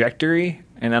a trajectory,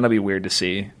 and that'll be weird to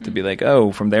see. To be like,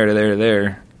 oh, from there to there to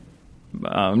there.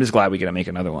 I'm just glad we get to make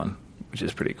another one, which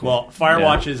is pretty cool. Well,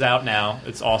 Firewatch is out now.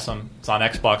 It's awesome. It's on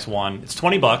Xbox One. It's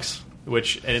 $20,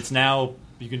 and it's now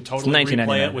you can totally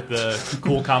replay it with the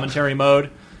cool commentary mode,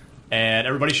 and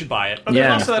everybody should buy it. But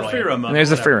there's also that free roam mode. And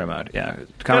there's the free roam mode,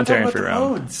 commentary and free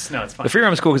roam. No, it's fine. The free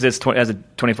roam is cool because it has a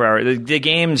 24-hour. The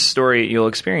game's story, you'll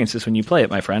experience this when you play it,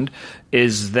 my friend,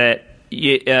 is that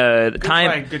Good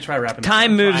try wrapping.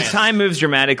 Time moves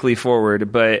dramatically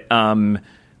forward, but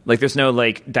like there's no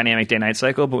like dynamic day-night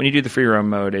cycle. But when you do the free roam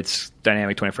mode, it's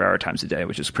dynamic 24-hour times a day,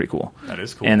 which is pretty cool. That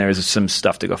is cool. And there's some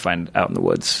stuff to go find out in the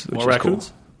woods, which More is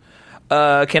raccoons?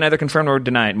 Cool. Can either confirm or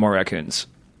deny more raccoons.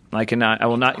 I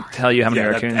will not tell you how many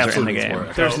raccoons are in the game.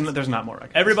 There's not more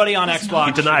raccoons. Everybody on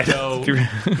Xbox denied should go.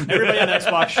 Everybody on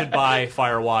Xbox should buy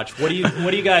Firewatch. What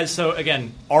do you guys? So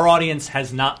again, our audience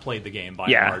has not played the game by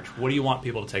and large. What do you want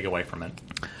people to take away from it?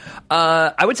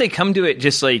 I would say come to it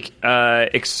just like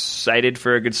excited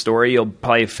for a good story. You'll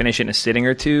probably finish it in a sitting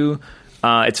or two.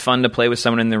 It's fun to play with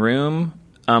someone in the room,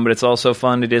 but it's also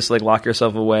fun to just like lock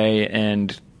yourself away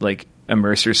and like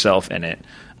immerse yourself in it,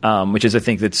 which is I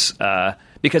think that's.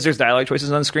 Because there's dialogue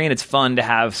choices on screen, it's fun to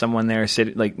have someone there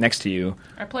sit like next to you.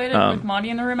 I played it with Monty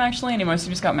in the room actually, and he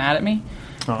mostly just got mad at me.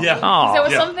 Yeah. There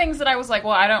were some things that I was like,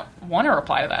 well, I don't want to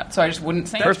reply to that, so I just wouldn't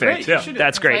say Perfect. It.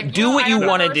 That's great. Like, do what you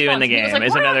want to do in the game like,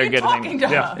 is another good thing.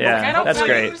 That's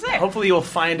great. Hopefully you'll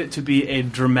find it to be a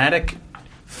dramatic,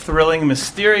 thrilling,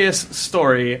 mysterious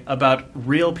story about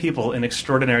real people in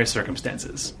extraordinary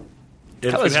circumstances.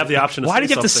 If you have the option to why say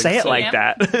did you have to say it like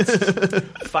that?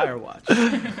 Firewatch.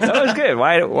 That was good.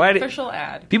 Why Official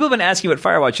ad. People have been asking what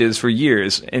Firewatch is for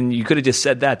years, and you could have just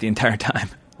said that the entire time.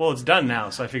 Well, it's done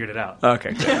now, so I figured it out.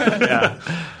 Okay, good.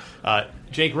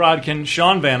 Jake Rodkin,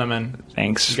 Sean Vanneman.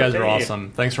 Thanks. You guys are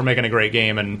awesome. Thanks for making a great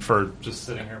game and for just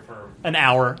sitting here for an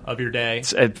hour of your day.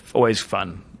 It's always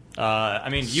fun. I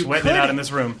mean, you sweating could, it out in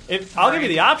this room. I'll give you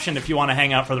the option if you want to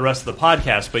hang out for the rest of the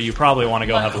podcast, but you probably want to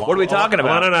go have a What are we talking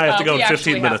about? Juan and I have to go in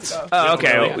 15 minutes. Oh,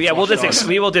 okay. Yeah,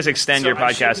 we will just extend your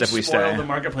podcast if we stay. The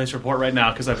marketplace report right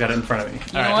now because I've got it in front of me.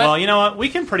 All right. Well, you know what? We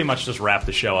can pretty much just wrap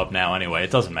the show up now anyway.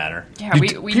 It doesn't matter. Yeah, we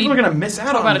people are going to miss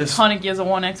out on about this. A ton of Gears of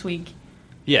War next week.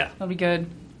 Yeah. That'll be good.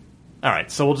 All right,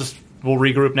 so we'll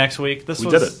regroup next week. We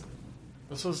did it.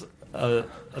 This was a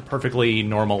perfectly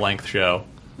normal length show.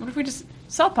 What if we just...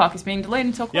 South Park is being delayed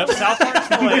until Yep, South Park's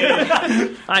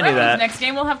delayed. I knew that. Next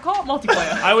game we'll have co-op multiplayer.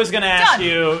 I was going to ask Done.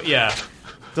 you,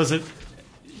 does it...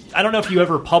 I don't know if you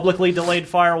ever publicly delayed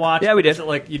Firewatch. Yeah, we did. Is it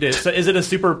like you did. So is it a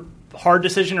super hard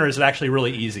decision, or is it actually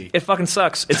really easy? It fucking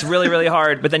sucks. It's really, really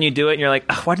hard, but then you do it, and you're like,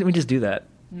 why didn't we just do that?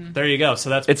 There you go. So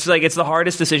that's... It's the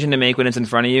hardest decision to make when it's in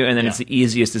front of you, and then it's the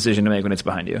easiest decision to make when it's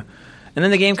behind you. And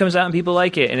then the game comes out, and people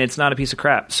like it, and it's not a piece of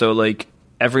crap. So, like...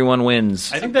 Everyone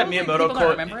wins. I think that People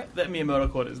don't remember it.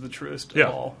 Miyamoto quote is the truest Yeah.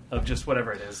 of all of just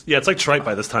whatever it is. Yeah, it's like trite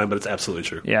by this time, but it's absolutely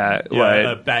true. Yeah,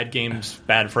 a bad game's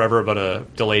bad forever, but a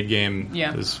delayed game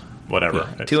is whatever.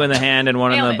 Yeah. 2 in the hand and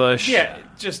 1 in Nail the it. bush. Yeah,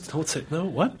 just Don't say no.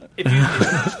 What? if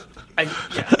you,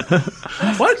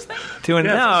 What? 2 in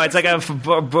no, it's like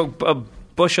a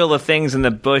bushel of things in the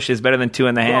bush is better than 2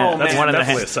 in the hand. Oh, That's man, 1 in the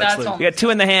Definitely a hand. sex That's thing. all. You got 2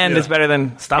 in the hand is better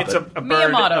than stop it's it. a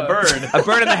bird. Miyamoto. A bird. A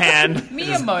bird in the hand.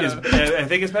 Miyamoto. I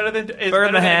think it's better than Bird in better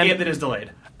the than hand. a game that is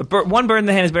delayed. 1 bird in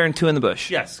the hand is better than 2 in the bush.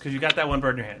 Yes, because you got that one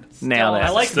bird in your hand. Nailed it. I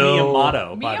like Still-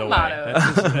 Miyamoto, by the way.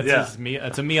 Miyamoto.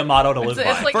 It's a Miyamoto to live by.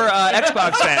 It's like For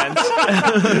Xbox fans.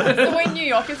 the way New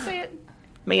Yorkers say it.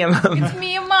 Miyamoto. It's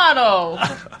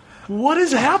Miyamoto. What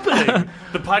is happening?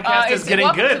 The podcast is getting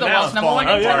welcome good to the now. world's number one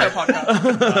Oh, yeah. Nintendo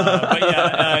podcast. But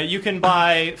yeah, you can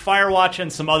buy Firewatch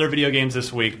and some other video games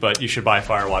this week, but you should buy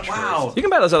Firewatch first. You can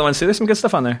buy those other ones too. There's some good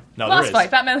stuff on there. No, there Last is.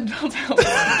 Fight, Batman Telltale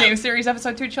Game Series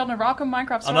Episode 2, Children of Rock'em,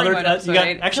 Minecraft Story Another- Mode you Episode got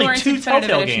 8, actually Killer 2 Instinct Definitive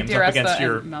Telltale Edition, games Dear up Esther, against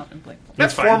your- and Mount and Blade. Your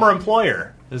fine. former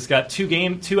employer has got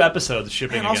 2 episodes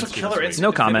shipping And also against you Killer this week. Instinct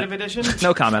No comment. Definitive Edition.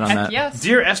 No comment on that. Yes.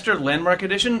 Dear Esther Landmark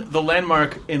Edition, the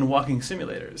landmark in walking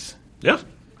simulators. Yeah.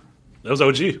 That was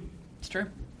OG. It's true.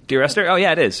 Dear Esther? Oh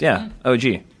yeah, it is. Yeah. OG.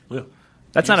 Yeah.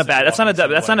 That's not a bad. That's not a.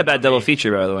 That's not a bad double Me.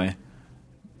 feature, by the way.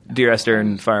 Dear Esther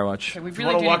and Firewatch. Okay, we If you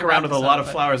really want to do walk need around wrap with a this lot up,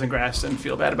 of flowers and grass and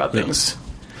feel bad about things.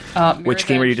 Which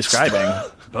game are you describing?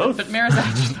 Both. But Mirror's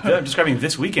Edge. Yeah, I'm describing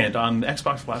this weekend on the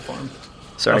Xbox platform.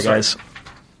 Sorry, sorry. guys.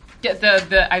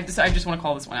 Yeah, I just want to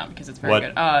call this one out because it's very What?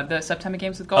 good. The September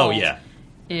Games with Gold. Oh, yeah.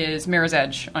 Is Mirror's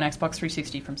Edge on Xbox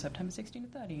 360 from September 16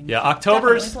 to 30. Yeah,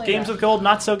 October's Definitely play Games that. with Gold,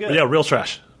 not so good. Yeah, real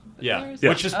trash. Yeah. Yeah.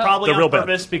 Which is probably They're on real bad.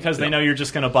 purpose because they know you're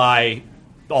just going to buy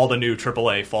all the new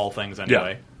AAA fall things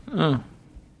anyway.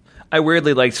 I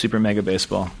weirdly liked Super Mega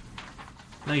Baseball.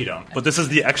 No, you don't. But this is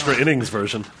the extra innings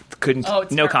version. Couldn't. Oh,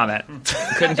 it's no terrible. comment.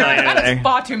 Couldn't tell you That is anything.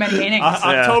 far too many innings.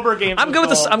 October Games I'm with good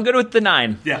with Gold. the. I'm good with the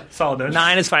 9. Yeah, solid.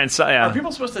 9 is fine. So, yeah. Are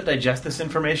people supposed to digest this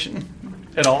information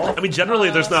at all? I mean, generally,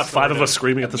 there's not 5 of us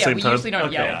screaming at the yeah, same we time. usually don't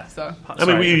Okay. yell. So. I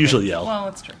mean, we usually yell. Well,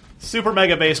 it's true. Super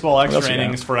Mega Baseball else Extra you got?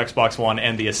 Innings for Xbox One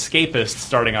and The Escapist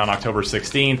starting on October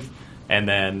 16th. And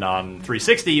then on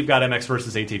 360, you've got MX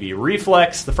vs. ATV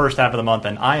Reflex the first half of the month,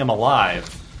 and I Am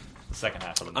Alive the second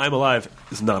half of the month. I'm Alive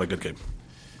is not a good game.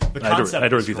 The I had concept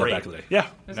to is review that great. back in the day. Yeah,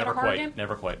 Is Never it a horror quite. game?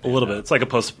 Never quite. a little bit. It's like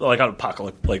an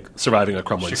apocalypse, like surviving a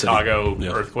crumbling Chicago city.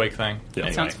 Yeah. earthquake thing. Yeah.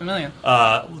 Anyway. Sounds familiar.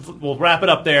 We'll wrap it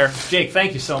up there. Jake,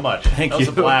 thank you so much. That was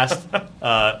a you. blast.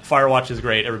 Firewatch is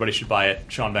great. Everybody should buy it.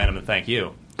 Sean Bannerman, thank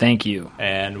you. Thank you.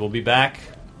 And we'll be back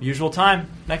usual time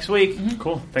next week.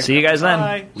 Cool. Thanks See you guys then.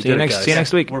 Bye. See you did it, next. guys. See you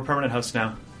next week. We're permanent hosts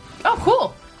now. Oh,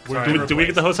 cool. Do we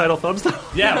get the host title thumbs though?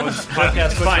 Yeah, it was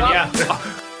podcast fine.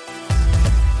 Yeah.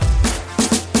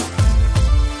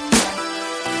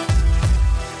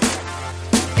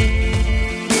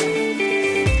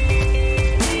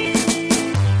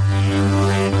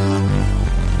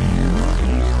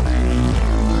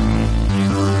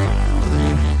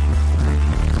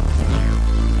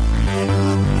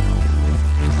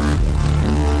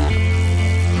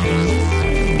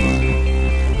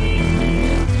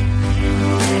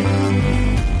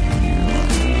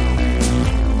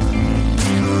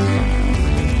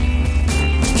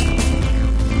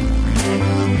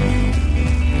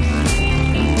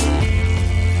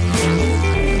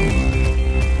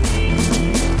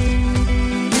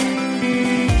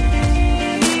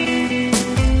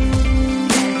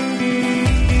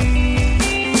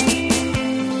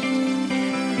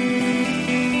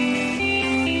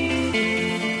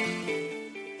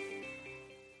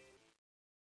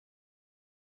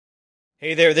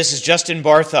 Hey there, this is Justin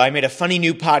Bartha. I made a funny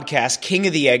new podcast, King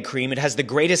of the Egg Cream. It has the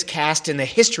greatest cast in the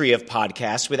history of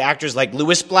podcasts with actors like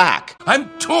Louis Black, I'm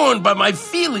torn by my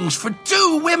feelings for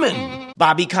 2 women.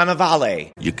 Bobby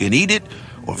Cannavale, You can eat it,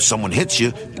 or if someone hits you,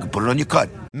 you can put it on your cut.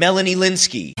 Melanie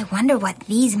Linsky, I wonder what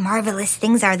these marvelous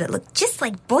things are that look just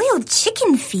like boiled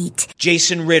chicken feet.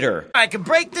 Jason Ritter, I can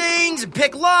break things and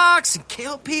pick locks and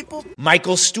kill people.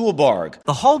 Michael Stuhlbarg,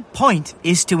 The whole point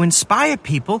is to inspire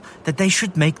people that they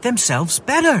should make themselves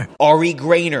better. Ari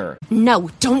Grainer, No,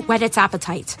 don't whet its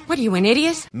appetite. What are you, an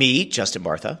idiot? me, Justin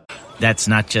Bartha, That's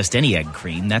not just any egg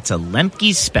cream, that's a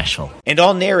Lemke's special. and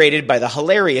all narrated by the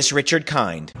hilarious Richard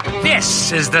Kind.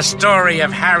 This is the story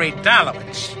of Harry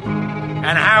Dalowitz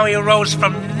and how he rose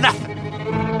from nothing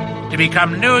to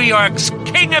become New York's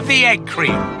King of the Egg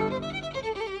Cream.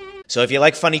 So if you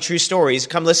like funny true stories,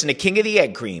 come listen to King of the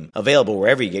Egg Cream, available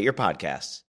wherever you get your podcasts.